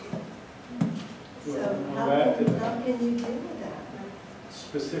changed. So how can you deal with that?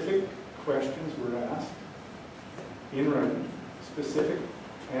 Specific questions were asked in writing. Specific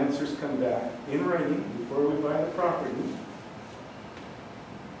answers come back in writing before we buy the property.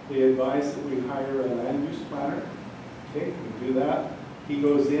 They advise that we hire a land use planner. Okay, we do that. He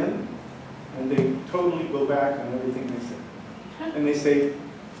goes in, and they totally go back on everything they say. And they say,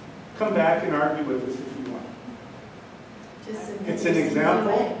 come back and argue with us if you want. It's an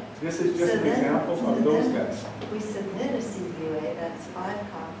example. This is just an example of those guys. We submit a CDUA, that's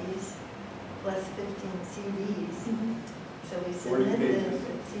 5 copies, plus 15 CDs. So we submit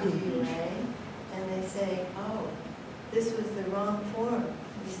the CDUA, and they say, oh, this was the wrong form.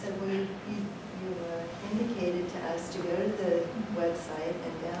 We said, well, you indicated to us to go to the website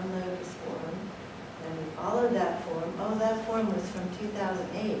and download this form, and we followed that form. Oh, that form was from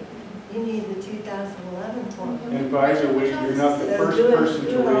 2008. You need the 2011 form. And by the way, you're not the first person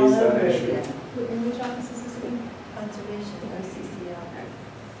to raise that issue. In which office is this again? Conservation, OCCL.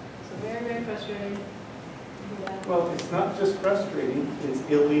 So very, very frustrating. Yeah. Well, it's not just frustrating, it's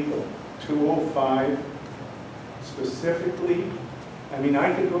illegal. 205 specifically, I mean,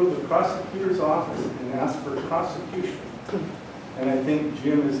 I could go to the prosecutor's office and ask for prosecution. And I think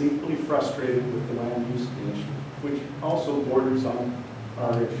Jim is equally frustrated with the Land Use Commission, which also borders on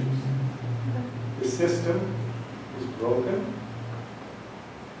our issues. The system is broken.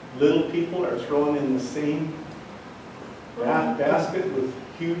 Little people are thrown in the same basket with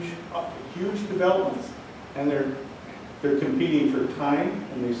huge developments. And they're competing for time,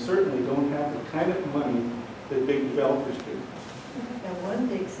 and they certainly don't have the kind of money that big developers do. And one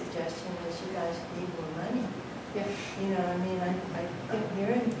big suggestion is you guys need more money. Yeah. You know, I mean, I keep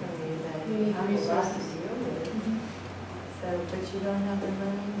hearing from you that you have a lot to deal with. So, but you don't have the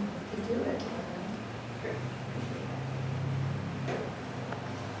money to do it.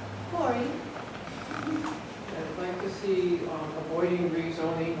 Corey? I'd like to see avoiding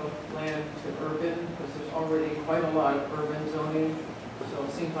rezoning of land to urban, because there's already quite a lot of urban zoning. So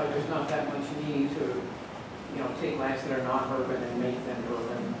it seems like there's not that much need to, you know, take lands that are not urban and make them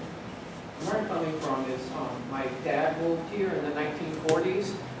urban. Where I'm coming from is my dad moved here in the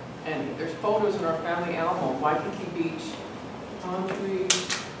 1940s, and there's photos in our family album, Waikiki Beach, palm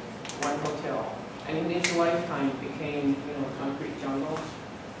trees, one hotel. And in his lifetime it became, you know, concrete jungle.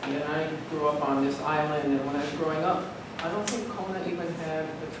 And then I grew up on this island, and when I was growing up, I don't think Kona even had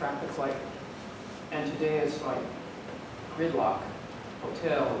the traffic light. And today it's like gridlock,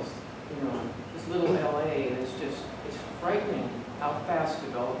 hotels, you know, this little LA, and it's frightening how fast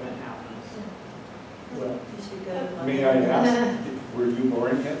development happens. Well, may I ask, were you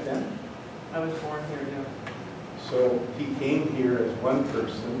born yet then? I was born here, yeah. So he came here as one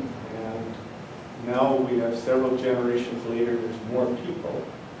person, and now we have several generations later, there's more people.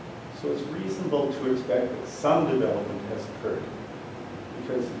 So it's reasonable to expect that some development has occurred,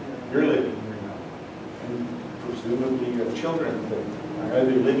 because you're living here now, and presumably your children that are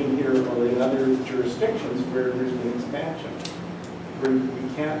either living here or in other jurisdictions where there's been expansion. We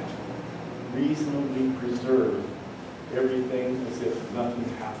can't reasonably preserve everything as if nothing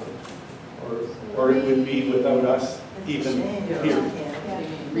happened, or it would be without us even here.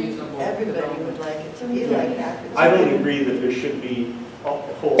 Reasonable. Everybody would like it to be like that. I don't agree that there should be a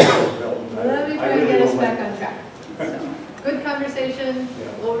whole development. Let me try and get us back on track. So, good conversation,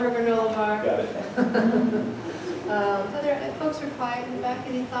 Yeah. over a granola bar. Got it. Other folks are quiet in the back.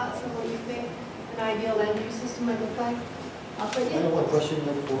 Any thoughts on what you think an ideal land use system might look like? I'll put I have you. one question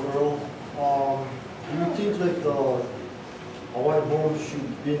like for Earl. Do you think like the Hawaiian homes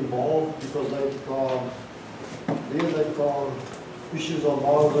should be involved because there's issues on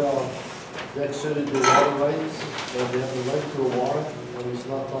water where they exerted their water rights and they have the right to the water and it's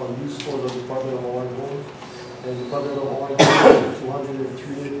not used for the Department of Hawaiian Homes. And the Department of Hawaiian Homes,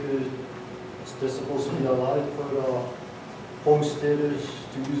 203 acres, they're supposed to be allotted for the homesteaders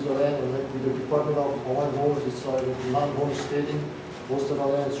to use the land. And like with the Department of Hawaiian Homes, it's non-homesteading. Most of the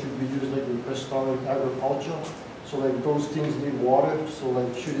land should be used like in pastoral agriculture. So like those things need water. So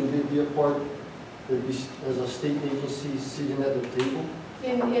like shouldn't they be a part as a state agency sitting at the table?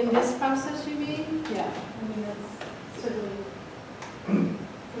 In this process, you mean? Yeah. I mean, that's certainly.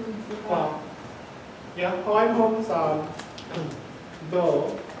 Yeah, Hawaiian Homes,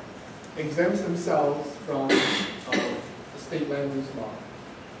 though, exempts themselves from the state land use law.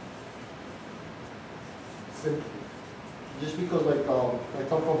 Simply. Just because like I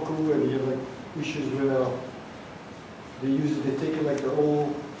come from Peru and you have like issues where they're taking like their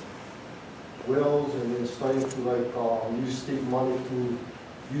old wells and then starting to like use state money to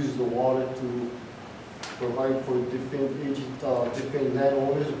use the water to provide for different different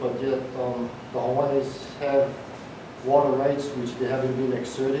landowners, but yet the Hawaiians have water rights which they haven't been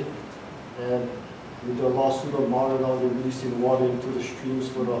exerted, and with the lawsuit of Maui now they're releasing water into the streams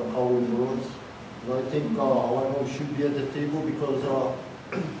for the Kauai roads. And I think Hawaiian Homes should be at the table because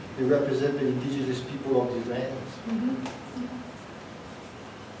they represent the indigenous people of these lands.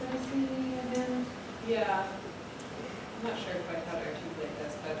 Yeah, I'm not sure quite how to articulate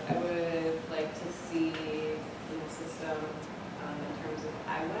this, but I would like to see in the system, in terms of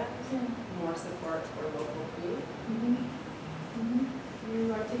IWAs, more support for local food.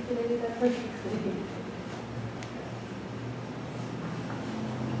 You articulated that perfectly.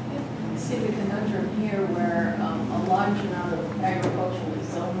 I see the conundrum here where a large amount of agriculturally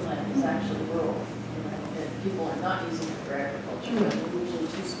zoned land is actually rural. And people are not using it for agriculture, but they're usually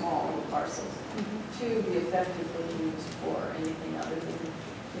too small little parcels to be effectively used for anything other than,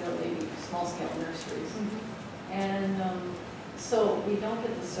 maybe small-scale nurseries. And so we don't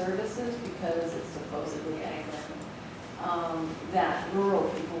get the services because it's supposedly ag land that rural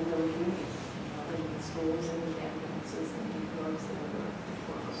people really do need. They need schools, they need ambulances, they need roads that are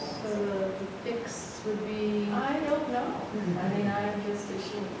workable. So the fix would be? I don't know. I mean, I'm just saying,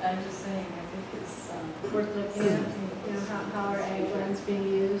 I think it's worth looking at, how are ag lands being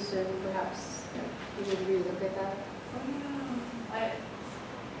used, and perhaps you would relook at that.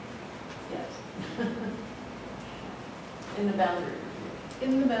 Yes. In the boundary.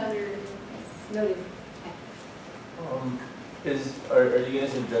 In the boundary. Noted. Are you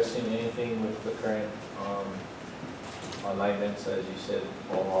guys addressing anything with the current alignments, as you said,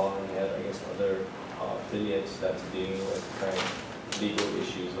 overall, and you have, I guess, other affiliates that's dealing with current legal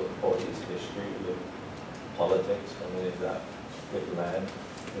issues of Hawaii's history with politics? I mean, is that with land?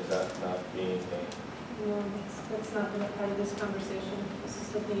 Is that not being a... No, that's not been a part of this conversation. This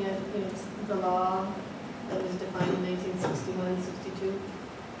is looking at, it's the law that was defined in 1961 and 62.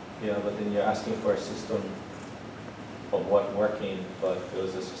 Yeah, but then you're asking for a system of what working, but it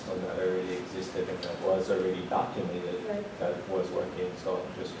was a system that already existed and that was already documented, right, that was working, so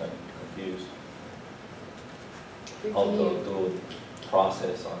I'm just kind of confused. Can How you- to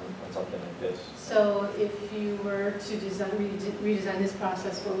process on something like this. So if you were to redesign this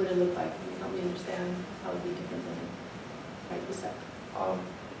process, what would it look like? Can you help me understand how it would be different than right this up?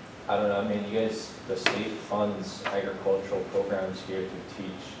 I don't know, I mean, you guys, the state funds agricultural programs here to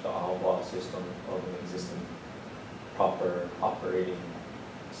teach the Awa system of an existing proper operating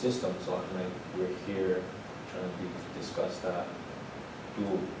system. So I mean, we're here trying to discuss that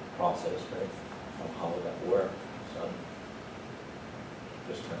dual process, right? Of how would that work? So I'm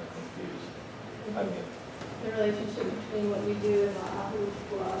just kind of confused. I mean, The relationship between what we do and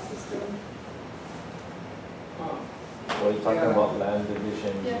the law system. Well, you're talking Yeah. about land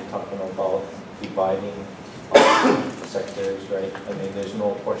division, Yeah. you're talking about dividing sectors, right? I mean, there's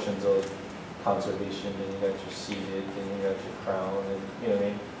no portions of conservation, then you got your seeded, then you got your crown, and, you know what I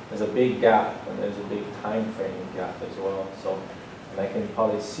mean? There's a big gap, and there's a big time frame gap as well, so, and I can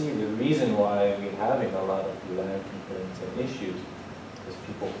probably see the reason why we're having a lot of land complaints and issues, because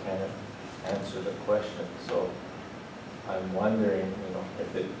people can't answer the question, so I'm wondering, you know,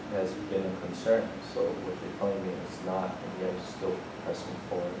 if it has been a concern, so what you're telling me is not, and you're still pressing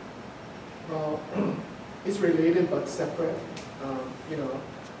forward. Well, it's related but separate. You know,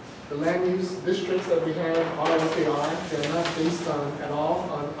 the land use districts that we have are what they are. They're not based on at all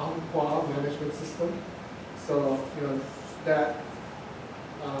on Umpqua management system. So, you know, that,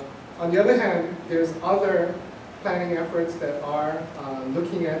 on the other hand, there's other planning efforts that are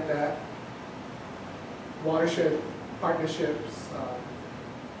looking at that. Watershed partnerships,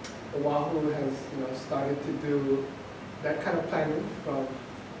 Oahu has, you know, started to do that kind of planning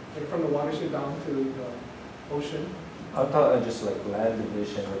from the watershed down to the ocean. I thought just like land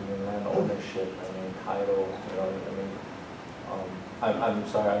division, I mean land ownership, I mean title, you know, I mean, I'm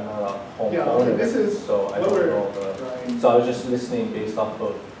sorry, I'm not a homeowner, this is so I what don't we're- know the, right. so I was just listening based off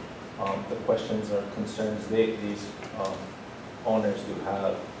of the questions or concerns these owners do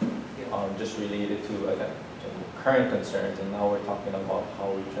have, just related to current concerns, and now we're talking about how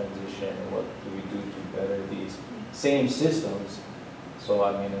we transition and what do we do to better these same systems. So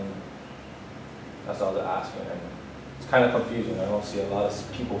I mean, and that's all they're asking. And it's kind of confusing. I don't see a lot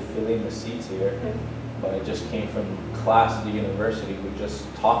of people filling the seats here, but I just came from class at the university who just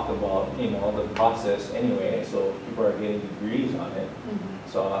talked about, you know, the process anyway. So people are getting degrees on it.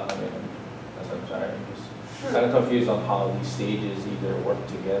 So I mean, that's what I'm sorry. I'm just kind of confused on how these stages either work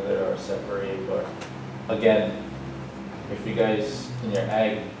together or separate. Or again, if you guys in your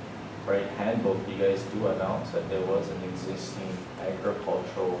ag handbook, you guys do announce that there was an existing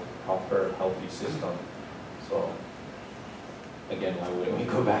agricultural proper healthy system. So again, why wouldn't we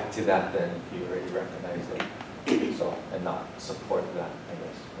go back to that then if you already recognize it? So, and not support that, I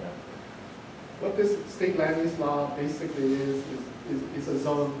guess, you know. What this state land use law basically is a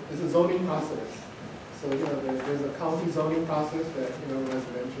zoning process. So, you know, there's a county zoning process that, you know,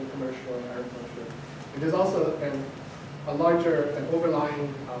 residential, commercial, and agriculture. And there's also a larger and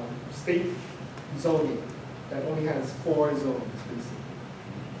overlying state zoning that only has 4 zones, basically.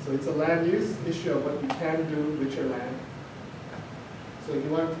 So it's a land use issue of what you can do with your land. So if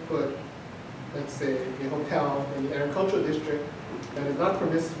you want to put, let's say, a hotel in the agricultural district that is not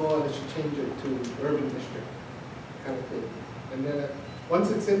permissible, and it should change it to urban district kind of thing. And then once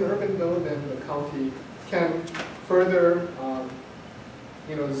it's in urban though, then the county can further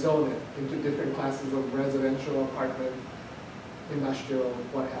you know, zone it into different classes of residential, apartment, industrial,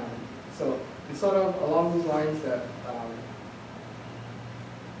 what have you. So it's sort of along those lines that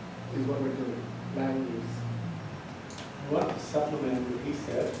is what we're doing, land use. I want to supplement what he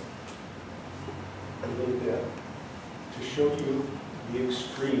said a little bit to show you the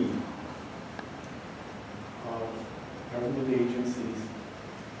extreme of government agencies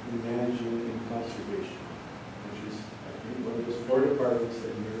in managing and conservation, which is, I think, one of those 4 departments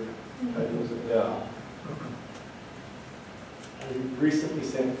that your titles at the top. I recently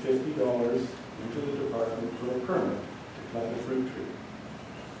sent $50 into the department for a permit to plant a fruit tree.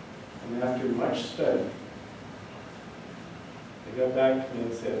 And after much study, they got back to me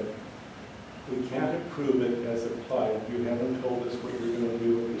and said, we can't approve it as applied. You haven't told us what you're going to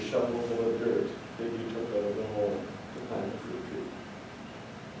do with the shovel full of dirt that you took out of the hole to plant a fruit tree.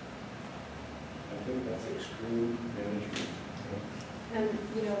 I think that's extreme management. And,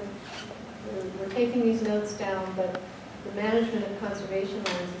 you know, we're taking these notes down, but the management of conservation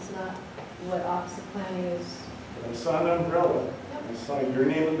lands is not what opposite planning is. I saw an umbrella. I saw your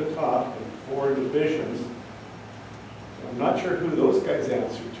name at the top and 4 divisions. I'm not sure who those guys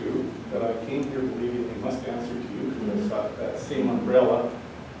answer to, but I came here believing they must answer to you because I saw that same umbrella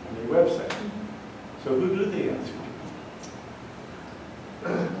on your website. So who do they answer to?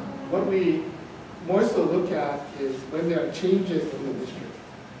 What we more so look at is when there are changes in the district,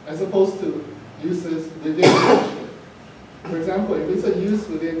 as opposed to uses within the district. For example, if it's a use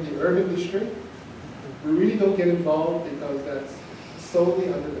within the urban district, we really don't get involved because that's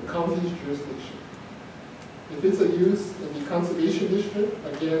solely under the county's jurisdiction. If it's a use in the conservation district,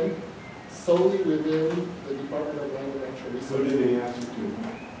 again, solely within the Department of Land and Natural Resources. Who do they answer to?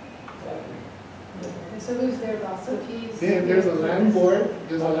 And so who's their boss? So he's... There's a land board,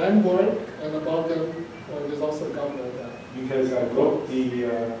 and above them, there's also a governor of that. Because I wrote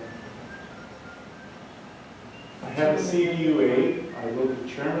the I had a CDUA, I wrote the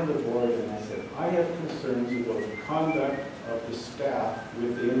chairman of the board, and I said, I have concerns about the conduct of the staff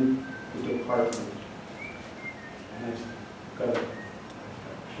within the department. And I've got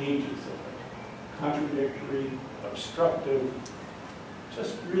pages of it, contradictory, obstructive,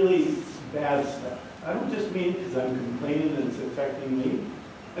 just really bad stuff. I don't just mean because I'm complaining that it's affecting me.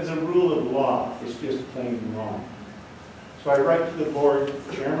 As a rule of law, it's just plain wrong. So I write to the board,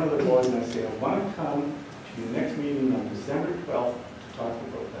 chairman of the board, and I say, I want to come to your next meeting on December 12th to talk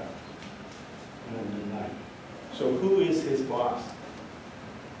about that. And I'm denied. So who is his boss?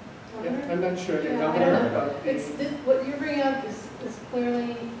 Yeah, I'm not sure, the Yeah, I don't governor know. of the. It's this, what you're bringing up is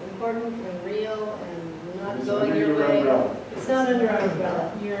clearly important and real and not It's going under your your way. umbrella. It's not under our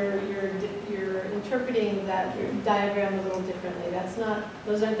umbrella. You're interpreting that diagram a little differently. That's not,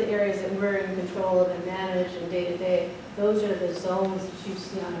 those aren't the areas that we're in control of and manage and day to day. Those are the zones that you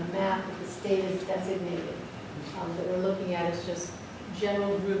see on a map that the state has designated. That we're looking at as just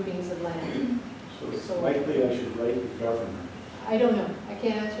general groupings of land. So it's likely I should write the governor. I don't know. I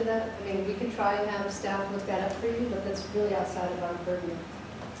can't answer that. I mean, we could try and have staff look that up for you, but that's really outside of our purview.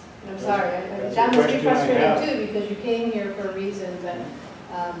 And I'm sorry, That's that a must be question I have. frustrating too, because you came here for a reason, but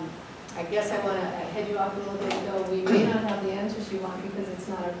I guess I want to head you off a little bit and go, we may not have the answers you want because it's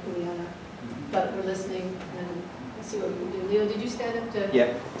not our kuleana, but we're listening and we'll see what we can do. Leo, did you stand up to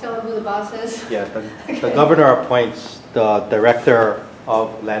tell them who the boss is? Yeah, the governor appoints the director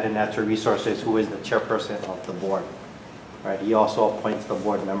of Land and Natural Resources, who is the chairperson of the board. Right? He also appoints the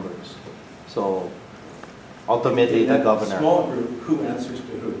board members. So ultimately, the governor. Small group, who answers to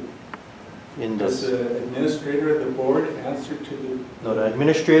who? In Does this, the administrator of the board answer to the? no, the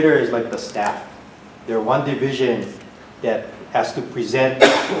administrator is like the staff. They're one division that has to present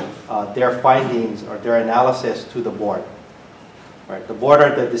their findings or their analysis to the board. Right? The board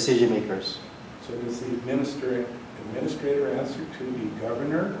are the decision makers. So does the administrator answer to the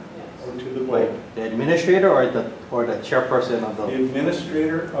governor or to the board? Wait, the administrator or the chairperson of The the?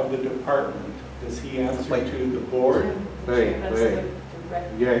 administrator of the department, does he answer to the board? Wait.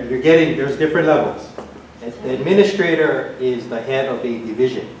 You're getting, there's different levels. The administrator is the head of a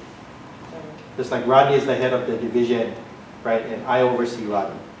division. Just like Rodney is the head of the division, right? And I oversee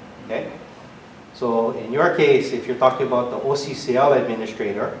Rodney, okay? So in your case, if you're talking about the OCCL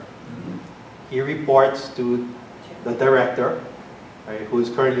administrator, he reports to the director, right? Who is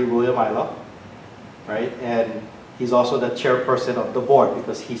currently William Ila, right? And he's also the chairperson of the board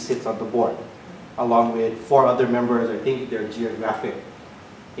because he sits on the board, along with 4 other members. I think they're geographic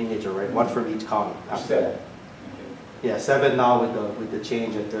in nature, right? 1 from each county. Seven. Yeah, 7 now with the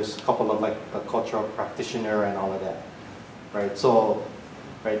change, and there's a couple of like the cultural practitioner and all of that, right? So,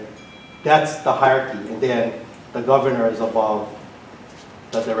 right, that's the hierarchy, and then the governor is above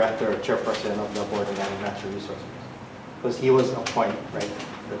the director, chairperson of the board of Land and Natural Resources, because he was appointed, right?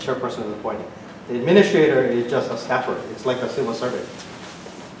 The chairperson was appointed. The administrator is just a staffer. It's like a civil servant.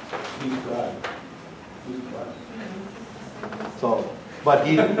 He's God. So, but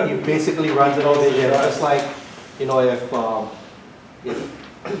he basically runs the division, just like, you know, if a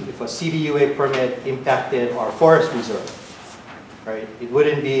CDUA permit impacted our forest reserve, right? It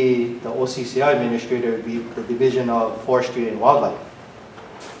wouldn't be the OCCI administrator, it would be the Division of Forestry and Wildlife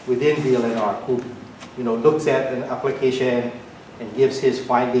within DLNR, who, you know, looks at an application and gives his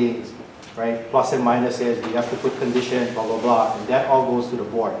findings, right? Plus and minuses, you have to put conditions, blah, blah, blah, and that all goes to the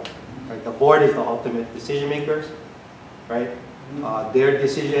board, right? The board is the ultimate decision makers, right? Their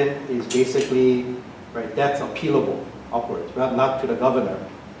decision is basically, right, that's appealable upwards, not to the governor,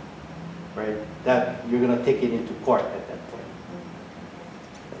 right? That you're going to take it into court at that point.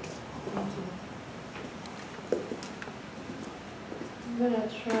 I'm going to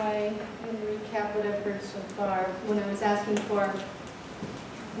try and recap what I've heard so far. When I was asking for,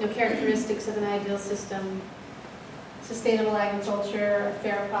 you know, characteristics of an ideal system, sustainable agriculture, a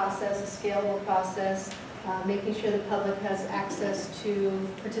fair process, a scalable process, making sure the public has access to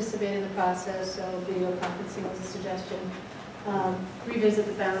participate in the process, so video conferencing was a suggestion. Revisit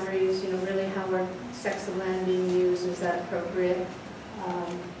the boundaries, you know, really how our sects of land being used, is that appropriate?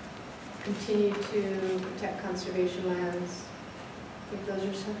 Continue to protect conservation lands. I think those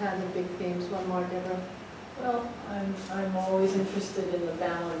are some kind of big themes. One more, Deborah. Well, I'm always interested in the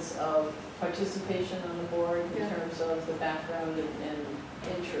balance of participation on the board in terms of the background and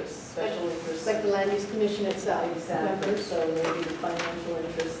interests, special interests. Like the Land Use Commission itself. Exactly. So maybe the financial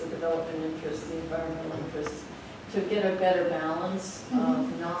interests, the development interests, the environmental interests, to get a better balance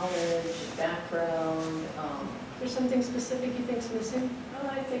of knowledge, background. There's something specific you think's missing?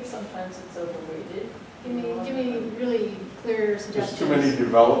 Well, I think sometimes it's overrated. Give me really clear suggestions. Just too many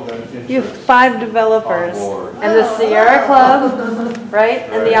development You have interests 5 developers, on board. and the Sierra Club, right?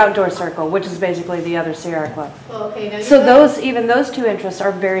 And the Outdoor Circle, which is basically the other Sierra Club. Well, okay, now So those, even those two interests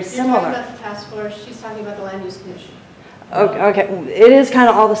are very You're similar. talking about the task force, she's talking about the land use commission. Okay, it is kind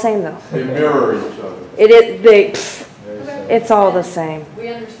of all the same though. They mirror each other. It's all the same. We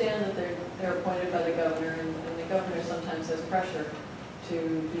understand that they're appointed by the governor, and the governor sometimes has pressure to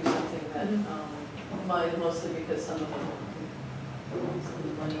do something that, mostly because some of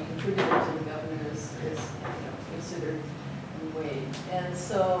the money contributed to the governor is considered and weighed. And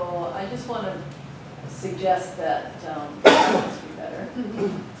so I just want to suggest that balance be better.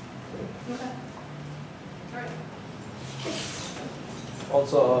 Okay. All right.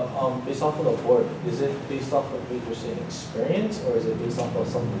 Also, based off of the board, is it based off of what you're saying experience, or is it based off of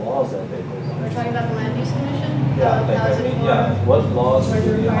some laws that they go on? We're talking about the land use commission? Yeah, like, How is it formed? what laws Or do the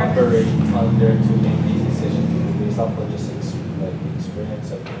they requirements? operate under to make these decisions? Is it based off of just like the experience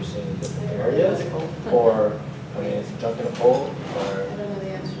that you're seeing in different areas? Or, I mean, it's junk in a poll, or? I don't know the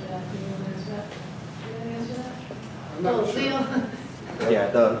answer to that. Do you want to answer that? Do you want to answer that? I'm not Oh, sure. Leo?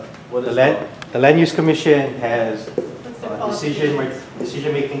 Yeah, the land use commission has What's the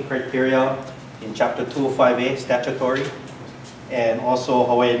decision-making criteria in Chapter 205A statutory, and also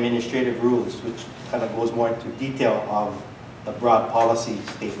Hawaii administrative rules, which kind of goes more into detail of the broad policy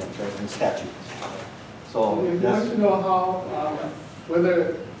statements, right, in statutes. So We'd like that's, to know how,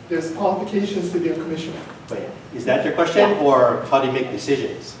 whether there's qualifications to be a commissioner. but is that your question, or how do you make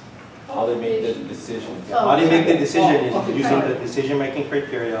decisions? How they make the decisions? Oh. How do you make the decision is okay. using the decision-making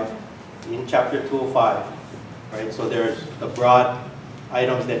criteria in Chapter 205, right? So there's the broad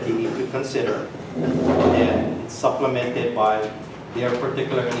items that they need to consider, and it's supplemented by their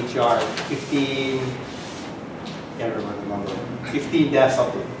particular HR 15, can't remember the number,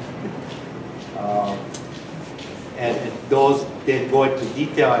 15-something. And those then go into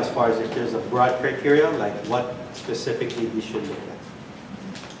detail as far as if there's a broad criteria, like what specifically we should look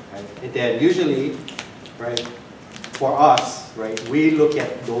at. Right? And then usually, right, for us, right, we look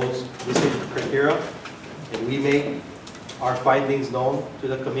at those decision criteria and we make our findings known to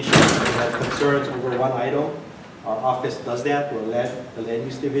the commission. If we have concerns over one item, our office does that, or the land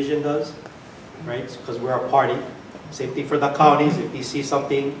use division does, right? Because we're a party. Same thing for the counties. If we see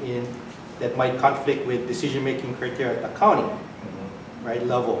something that might conflict with decision-making criteria at the county, right,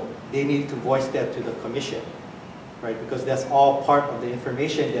 level, they need to voice that to the commission, right? Because that's all part of the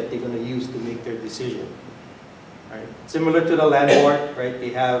information that they're going to use to make their decision, right? Similar to the land board, right? They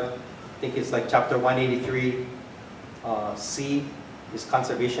have, I think it's like Chapter 183, C is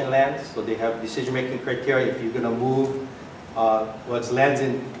conservation lands. So they have decision-making criteria. If you're going to move what's lands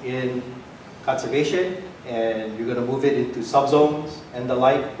in conservation, and you're going to move it into subzones and the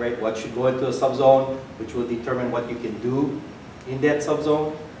like, right? What should go into a subzone, which will determine what you can do in that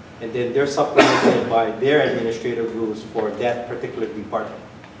subzone. And then they're supplemented by their administrative rules for that particular department.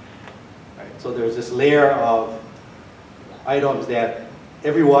 Right? So there's this layer of items that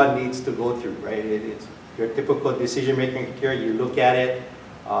everyone needs to go through, right? It's your typical decision-making criteria. You look at it.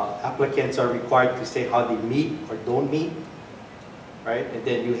 Applicants are required to say how they meet or don't meet. Right? And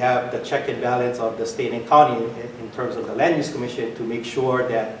then you have the check and balance of the state and county in terms of the land use commission to make sure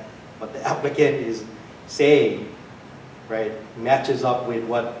that what the applicant is saying, right, matches up with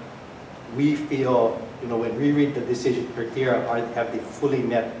what we feel, when we read the decision criteria, have they fully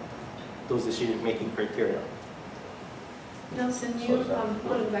met those decision-making criteria. Nelson,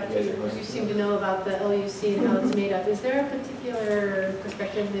 going back to you, because you seem to know about the LUC and how it's made up. Is there a particular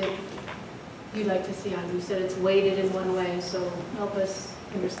perspective that you'd like to see on? You said it's weighted in one way, so help us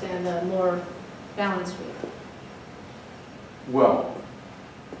understand a more balanced way. Well,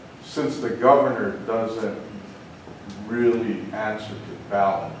 since the governor doesn't really answer to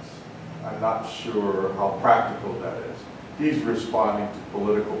balance, I'm not sure how practical that is. He's responding to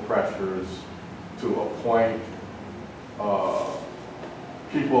political pressures to appoint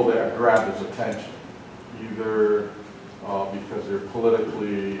people that grab his attention, either because they're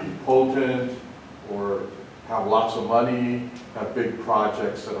politically potent or have lots of money, have big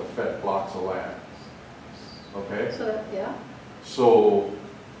projects that affect lots of land. Okay? So, yeah. So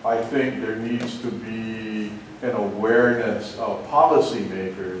I think there needs to be an awareness of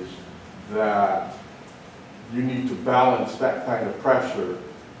policymakers that you need to balance that kind of pressure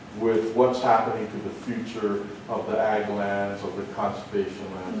with what's happening to the future of the ag lands, of the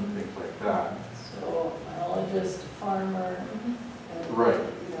conservation lands, and things like that. So biologist, farmer. Right.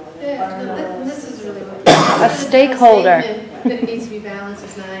 This is really what A stakeholder. That it needs to be balanced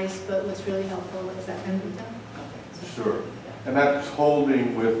is nice, but what's really helpful is that kind of detail. Sure. And that's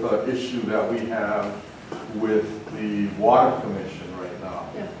holding with the issue that we have with the Water Commission right now.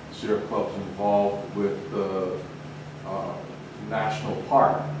 Yeah. Sierra Club's involved with the National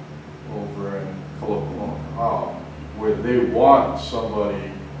Park over in Kalokolonkau, where they want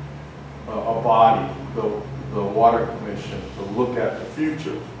somebody, a body, the Water Commission, to look at the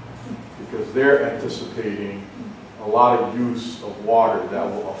future, because they're anticipating a lot of use of water that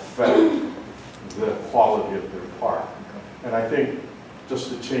will affect the quality of their park. And I think, just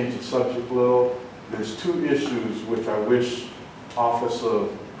to change the subject a little, there's two issues which I wish Office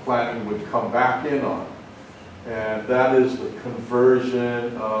of Planning would come back in on. And that is the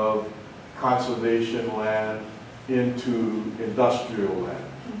conversion of conservation land into industrial land.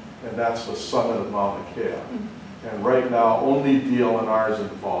 And that's the summit of Mauna Kea. And right now, only DLNR is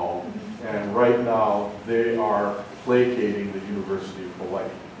involved. And right now, they are placating the University of Hawaii,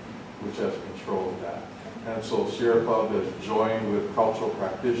 which has control of that. And so Sierra Club has joined with cultural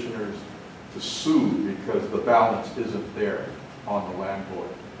practitioners to sue because the balance isn't there on the land board.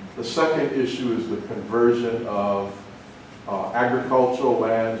 The second issue is the conversion of agricultural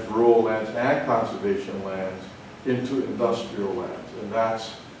lands, rural lands, and conservation lands into industrial lands, and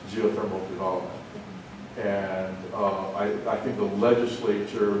that's geothermal development. And I think the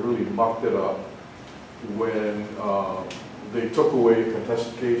legislature really mucked it up when they took away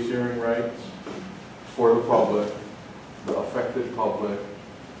contested case hearing rights for the public, the affected public,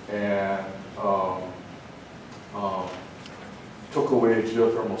 and took away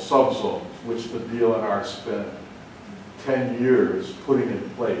geothermal subzones, which the DLNR spent 10 years putting in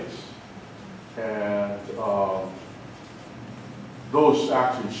place. And those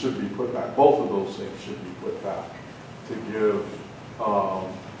actually should be put back. Both of those things should be put back to give a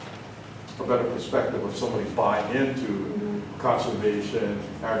better perspective of somebody buying into conservation,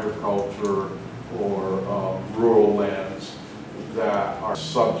 agriculture, or rural lands that are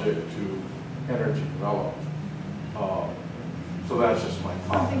subject to energy development. So that's just my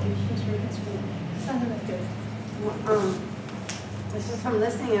comment. Thank you. Sounded like good. It's just from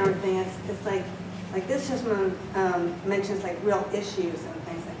listening and everything, it's like this just mentions like real issues and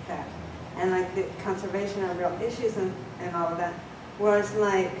things like that. And like the conservation are real issues and all of that. Whereas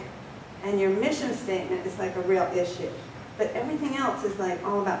like, and your mission statement is like a real issue. But everything else is like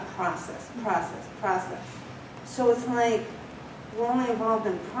all about process. So it's like, we're only involved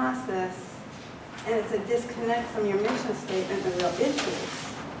in process, and it's a disconnect from your mission statement and real issues.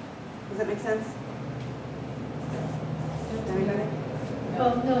 Does that make sense? Anybody?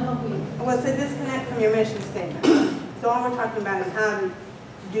 Well, no, help me. Well, it's a disconnect from your mission statement. So all we're talking about is how to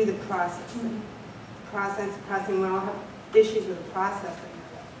do the processing. Processing, we all have issues with the processing.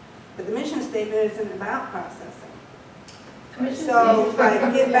 But the mission statement isn't about processing. So,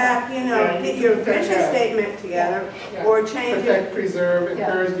 like, get back, get your mission statement together, or change it. Protect, preserve,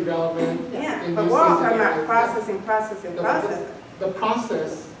 encourage development. Yeah, but we're all talking about processing. The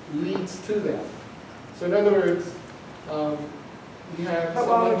process leads to that. So in other words, you have but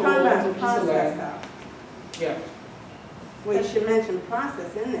someone we're who talking owns about a the piece of process, land. though. Yeah. We should mention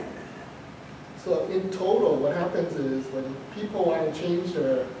process in there. So in total, what happens is when people want to change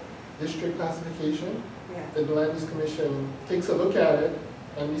their district classification, the Land Use Commission takes a look at it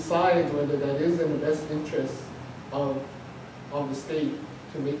and decides whether that is in the best interest of the state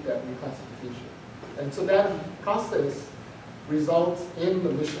to make that reclassification. And so that process results in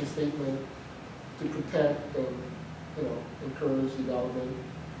the mission statement to protect and encourage development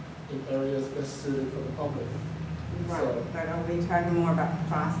in areas best suited for the public. Right, So, but are we talking more about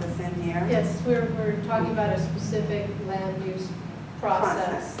process in here? Yes, we're talking about a specific land use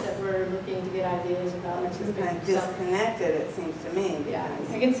process that we're looking to get ideas about. Which is kind of disconnected, it seems to me. Yeah,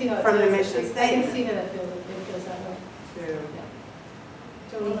 I can see how it from the feels. mission I statement. can see how that feels that way. True.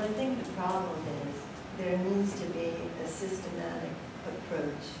 Well, I think the problem is there needs to be a systematic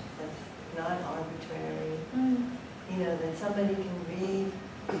approach that's not arbitrary. That somebody can read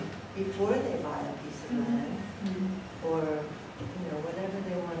before they buy a piece of land, or whatever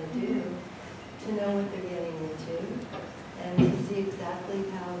they want to do, to know what they're getting into, and to see exactly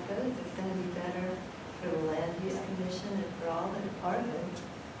how it goes. It's going to be better for the Land Use Commission and for all that are part of it,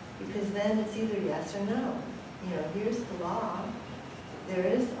 because then it's either yes or no. Here's the law. There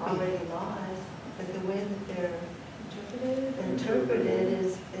is already laws, but the way that they're interpreted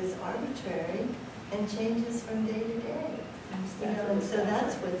is arbitrary and changes from day to day. And so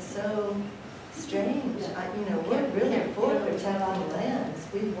that's what's so strange. We're really for protecting lands.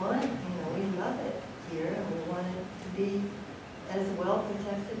 We want, we love it here, and we want it to be as well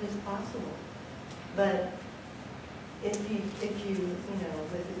protected as possible. But if you,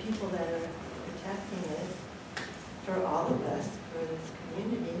 with the people that are protecting it, for all of us, for this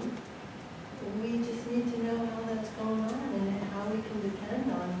community, we just need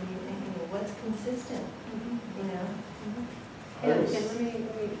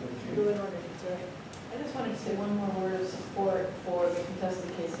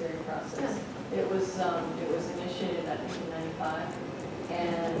hearing process. It was initiated, I think, in '95,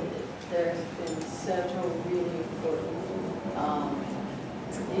 and there's been several really important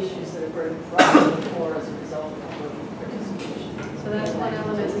issues that have been brought before as a result of participation. So that's one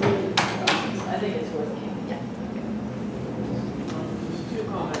element. I think it's worth keeping. Yeah. Just two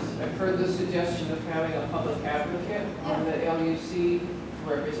comments. I've heard the suggestion of having a public advocate on the LUC to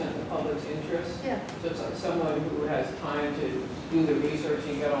represent the public's interests. Yeah. So it's like someone who has time to do the research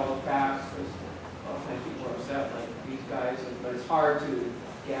and get all the facts, because oftentimes people are upset like these guys, but it's hard to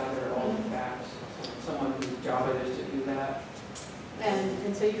gather all the facts. So someone whose job it is to do that.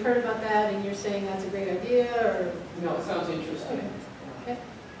 And so you've heard about that, and you're saying that's a great idea, or? No, it sounds interesting. Okay.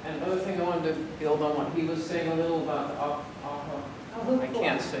 And another thing I wanted to build on what he was saying a little about the I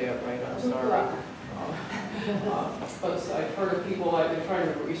can't say it right, I'm sorry. But I've heard of people like they're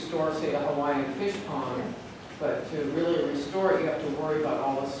trying to restore, say, a Hawaiian fish pond, but to really restore it, you have to worry about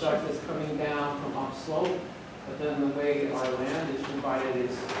all the stuff that's coming down from upslope. But then the way our land is divided,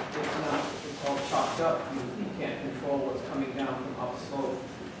 it's all chopped up. You can't control what's coming down from upslope.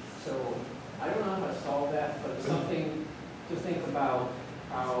 So I don't know how to solve that, but it's something to think about.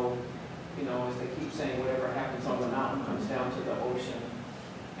 How, you know, as they keep saying, whatever happens on the mountain comes down to the ocean.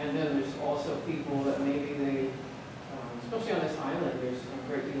 And then there's also people that maybe they, especially on this island, there's a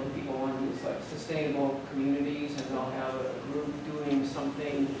great deal of people on these like sustainable communities, and they'll have a group doing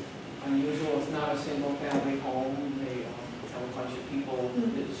something unusual. It's not a single family home. They have a bunch of people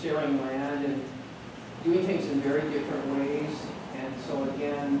sharing land and doing things in very different ways. And so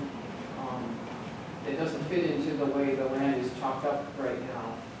again, it doesn't fit into the way the land is chopped up right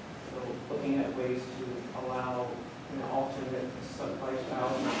now. So looking at ways to allow alternate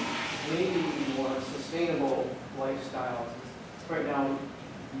lifestyles, maybe more sustainable lifestyles. Right now,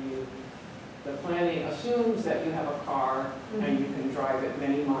 the planning assumes that you have a car and you can drive it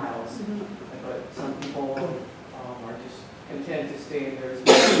many miles, but some people are just content to stay in their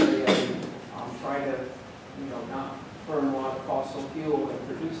area and try to, not burn a lot of fossil fuel and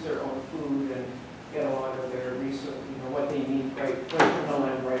produce their own food and get a lot of their resource, what they need right from the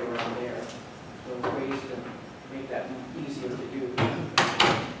land right around there. So there's ways to make that easier to do.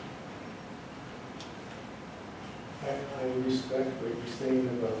 I respect what you're saying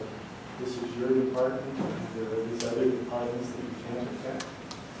about this is your department, and there are these other departments that you can't affect.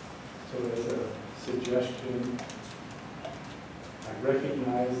 So as a suggestion, I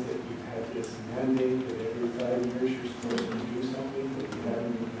recognize that you've had this mandate that every 5 years you're supposed to do something that you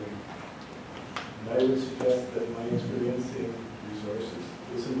haven't been doing. And I would suggest that my experience in resources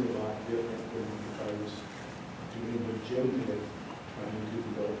isn't a lot different than if I was doing what Jim did, trying to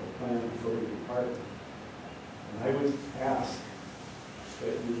develop a plan for your department. And I would ask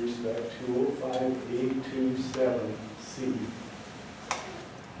that you respect 205-827C,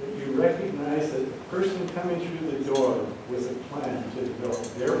 that you recognize that the person coming through the door with a plan to develop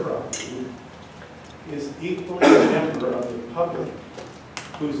their property is equally a member of the public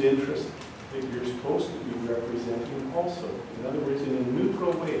whose interest that you're supposed to be representing also. In other words, in a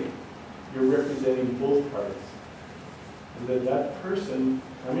neutral way, you're representing both parties. And that that person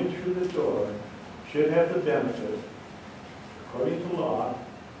coming through the door should have the benefit, according to law,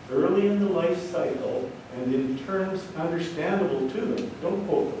 early in the life cycle and in terms understandable to them. Don't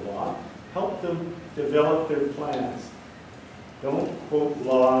quote the law. Help them develop their plans. Don't quote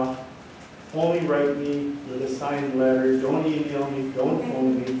law. Only write me with a signed letter. Don't email me. Don't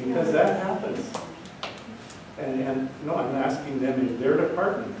phone me, because that happens. And no, I'm asking them in their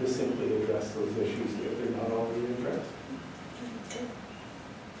department to simply address those issues if they're not already addressed.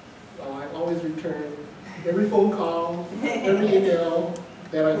 So I always return every phone call, every email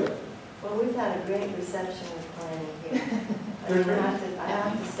that I get. Well, we've had a great reception with planning here. I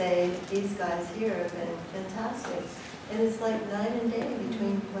have to say, these guys here have been fantastic. And it's like night and day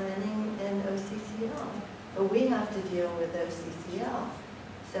between planning and OCCL. But we have to deal with OCCL.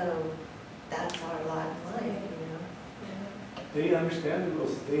 So that's our life, They understand the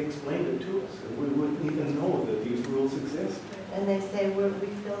rules. They explained it to us. And we wouldn't even know that these rules exist. And they say, we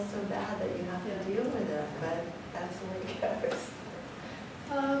feel so bad that you have to deal with it, but that's the way it goes.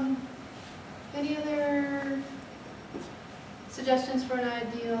 Any other suggestions for an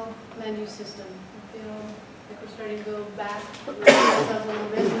ideal land use system? I feel like we're starting to go back ourselves a little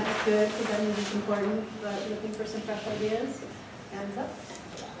bit, and that's good, because that means it's important, but looking for some fresh ideas. Hands up.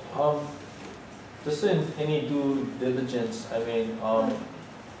 Just in any due diligence, I mean,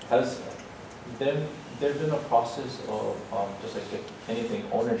 has there been a process of, just like anything,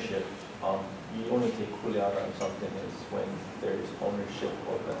 ownership? You only take kuleana on something is when there is ownership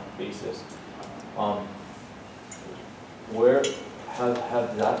of that basis.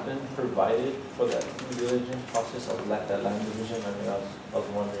 have that been provided for that due diligence process of that land division? I mean, I was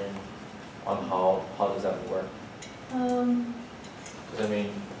wondering on how does that work? Because I mean,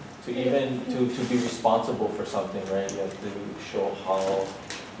 to even to be responsible for something, right? You have to show how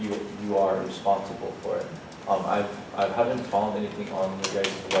you are responsible for it. I haven't found anything on your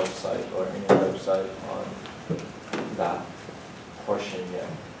guys' website or any website on that portion yet.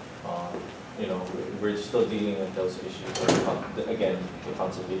 You know, we're still dealing with those issues. Again, the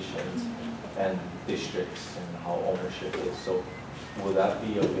conservations and districts and how ownership is. So, will that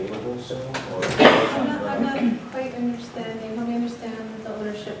be available soon? Or I'm not quite understanding. Help me understand the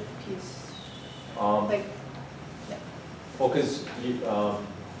ownership piece. Like, yeah. Well, because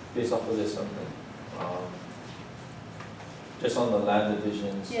based off of this, just on the land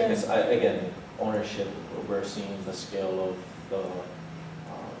divisions, Yeah. I guess again, ownership. We're seeing the scale of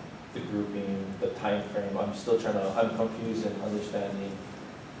the grouping, the time frame. I'm confused in understanding.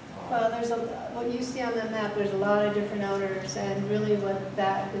 Well, what you see on the map, there's a lot of different owners, and really what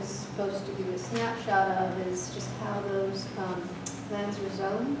that is supposed to be a snapshot of is just how those lands were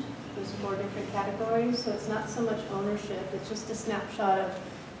zoned. There's 4 different categories, so it's not so much ownership, it's just a snapshot of,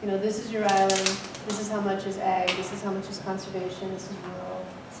 you know, this is your island, this is how much is ag, this is how much is conservation, this is rural,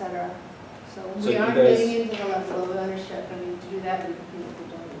 etc. So we aren't getting into the level of ownership. I mean, to do that, we're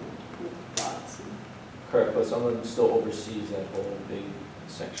done with plots. Correct, but someone still oversees that whole big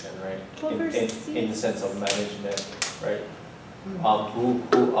section, right? In the sense of management, right? Who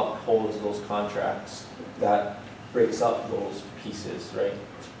upholds those contracts that breaks up those pieces, right?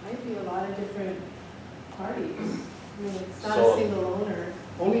 Might be a lot of different parties. I mean, it's not a single owner.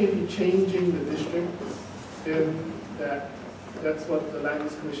 Only if you're changing the district, then that's what the Land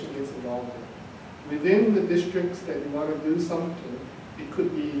Use Commission gets involved in. Within the districts that you want to do something, it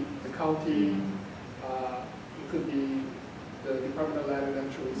could be the county, it could be the Department of Land and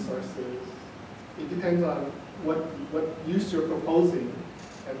Natural Resources. It depends on what use you're proposing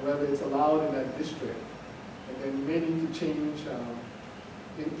and whether it's allowed in that district. And then you may need to change,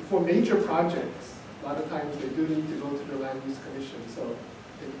 for major projects, a lot of times they do need to go to the Land Use Commission. So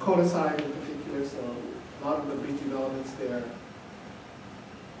in Codicide in particular, so a lot of the big developments there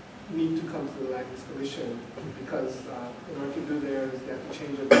need to come to the Land Use Commission because in order to do theirs, they have to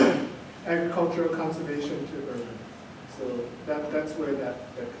change it from agricultural conservation to urban. So that's where that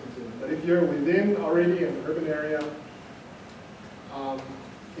comes in. But if you're within already an urban area,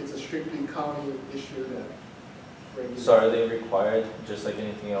 it's a strictly county issue that regulates. So are they required, just like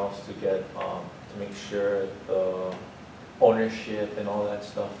anything else, to get to make sure the ownership and all that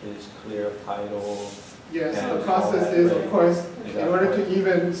stuff is clear of title? Yes, the process is, of course, in order to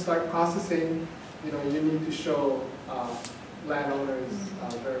even start processing, you know, you need to show landowners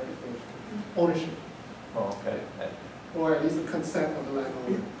verification, ownership. Oh, okay. Or at least the consent of the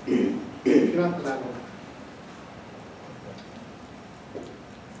landowner, if you're not the landowner.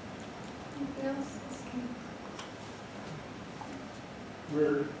 Anything else?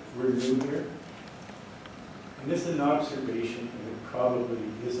 We're new here. And this is an observation, and it probably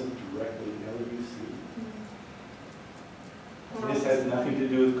isn't directly LUC. And this has nothing to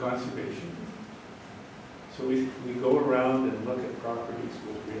do with conservation. So we go around and look at properties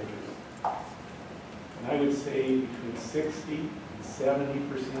with realtors. And I would say between 60 and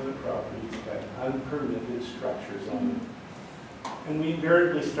 70% of the properties have unpermitted structures on them. And we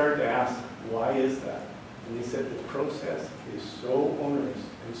invariably start to ask, why is that? And they said the process is so onerous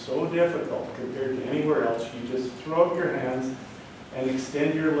and so difficult compared to anywhere else. You just throw up your hands and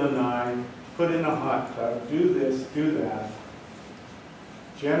extend your lanai, put in a hot tub, do this, do that.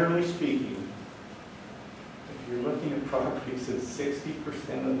 Generally speaking, if you're looking at properties that 60%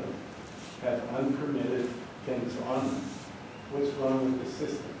 of them have unpermitted things on them, what's wrong with the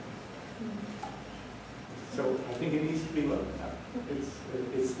system? So I think it needs to be looked at.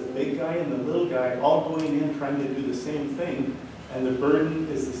 It's the big guy and the little guy all going in trying to do the same thing, and the burden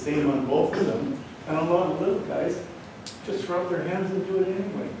is the same on both of them. And a lot of little guys just throw up their hands and do it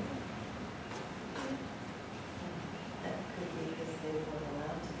anyway. That could be because they weren't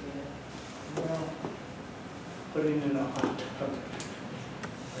allowed to do it. Well, putting in a hot tub,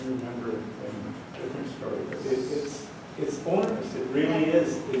 I remember a different story, but it's onerous. It really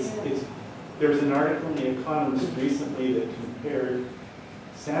is. There's an article in The Economist recently that compared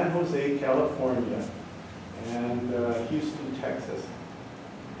San Jose, California, and Houston, Texas.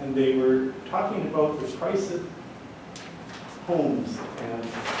 And they were talking about the price of homes and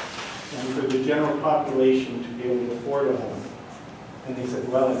for the general population to be able to afford a home. And they said,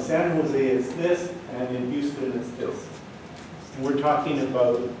 well, in San Jose it's this, and in Houston it's this. And we're talking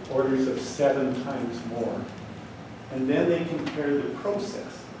about orders of 7 times more. And then they compare the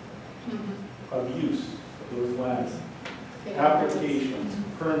process of use of those lands, applications,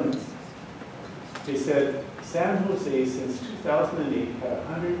 permits. They said San Jose since 2008 had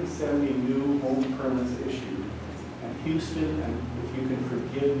 170 new home permits issued. And Houston, and if you can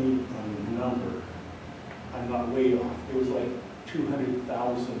forgive me on the number, I'm not way off, it was like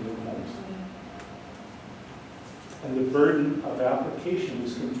 200,000 new homes. And the burden of application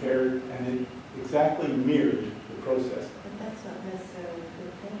was compared, and it exactly mirrored the process. But that's not necessarily a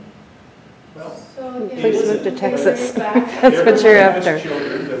good thing. Well, So again, Please move to Texas. That's what everyone you're has after.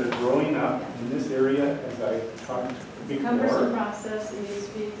 children that are growing up in this area, as I talked cumbersome before. process, it needs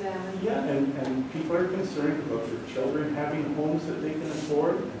to be examined. Yeah, and people are concerned about their children having homes that they can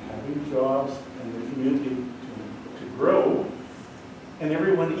afford, and having jobs, and the community to grow. And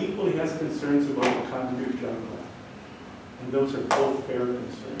everyone equally has concerns about the concrete jungle. And those are both fair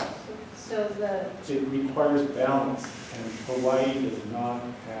concerns. So It requires balance, and Hawaii does not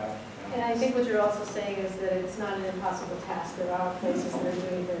have and I think what you're also saying is that it's not an impossible task. There are places that are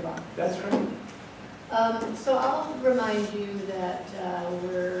doing it very well. That's right. So I'll remind you that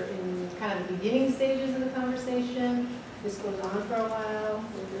we're in kind of the beginning stages of the conversation. This goes on for a while.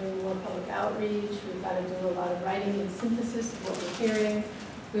 We're doing more public outreach. We've got to do a lot of writing and synthesis of what we're hearing.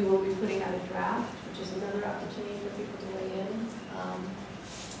 We will be putting out a draft, which is another opportunity for people to weigh in.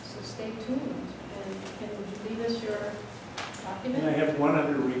 So stay tuned. And would you leave us your document? And I have one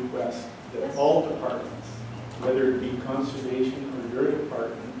other request, that Yes. all departments, whether it be conservation or your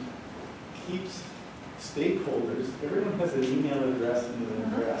department, keeps stakeholders, everyone has an email address and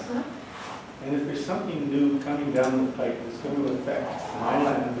an address. And if there's something new coming down the pipe that's going to affect my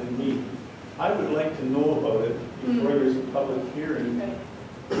land and me, I would like to know about it before there's a public hearing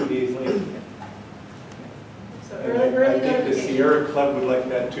 2 days later. So And early I think the notification. Sierra Club would like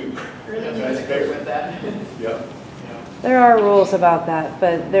that too. Early That's notification. fair. With that. Yep. There are rules about that,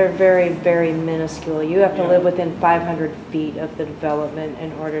 but they're very, very minuscule. You have to Yeah. live within 500 feet of the development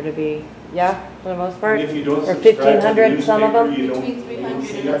in order to be, yeah, for the most part? And if you don't Or subscribe to the 1,500, some of newspaper, them? you don't- Between you 300 don't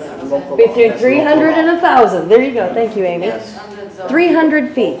see and that. 1,000. Between 300 and 1,000. There you go. Thank you, Amy. Yes. 300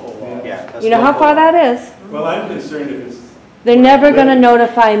 feet. Yeah. that's You know how local. far that is? Well, I'm concerned if it's. They're never going to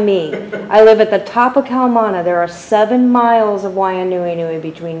notify me. I live at the top of Kalmana. There are 7 miles of Waianui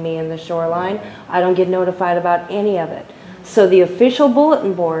between me and the shoreline. I don't get notified about any of it. So the official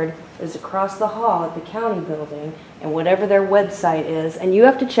bulletin board is across the hall at the county building, and whatever their website is, and you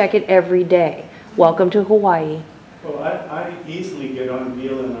have to check it every day. Welcome to Hawaii. Well, I easily get on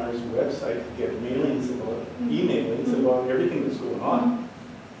DLNR's website to get mailings about, emailings about everything that's going on.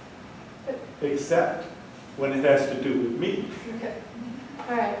 Except when it has to do with me. Okay.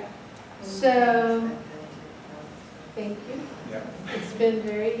 All right. So, thank you. Yeah. It's been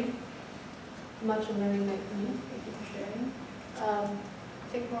very much a learning night for me. Thank you for sharing.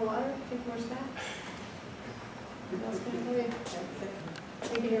 Take more water, take more snacks. What else can I tell you?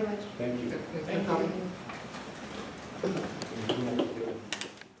 Thank you very much. Thank you. Thank you.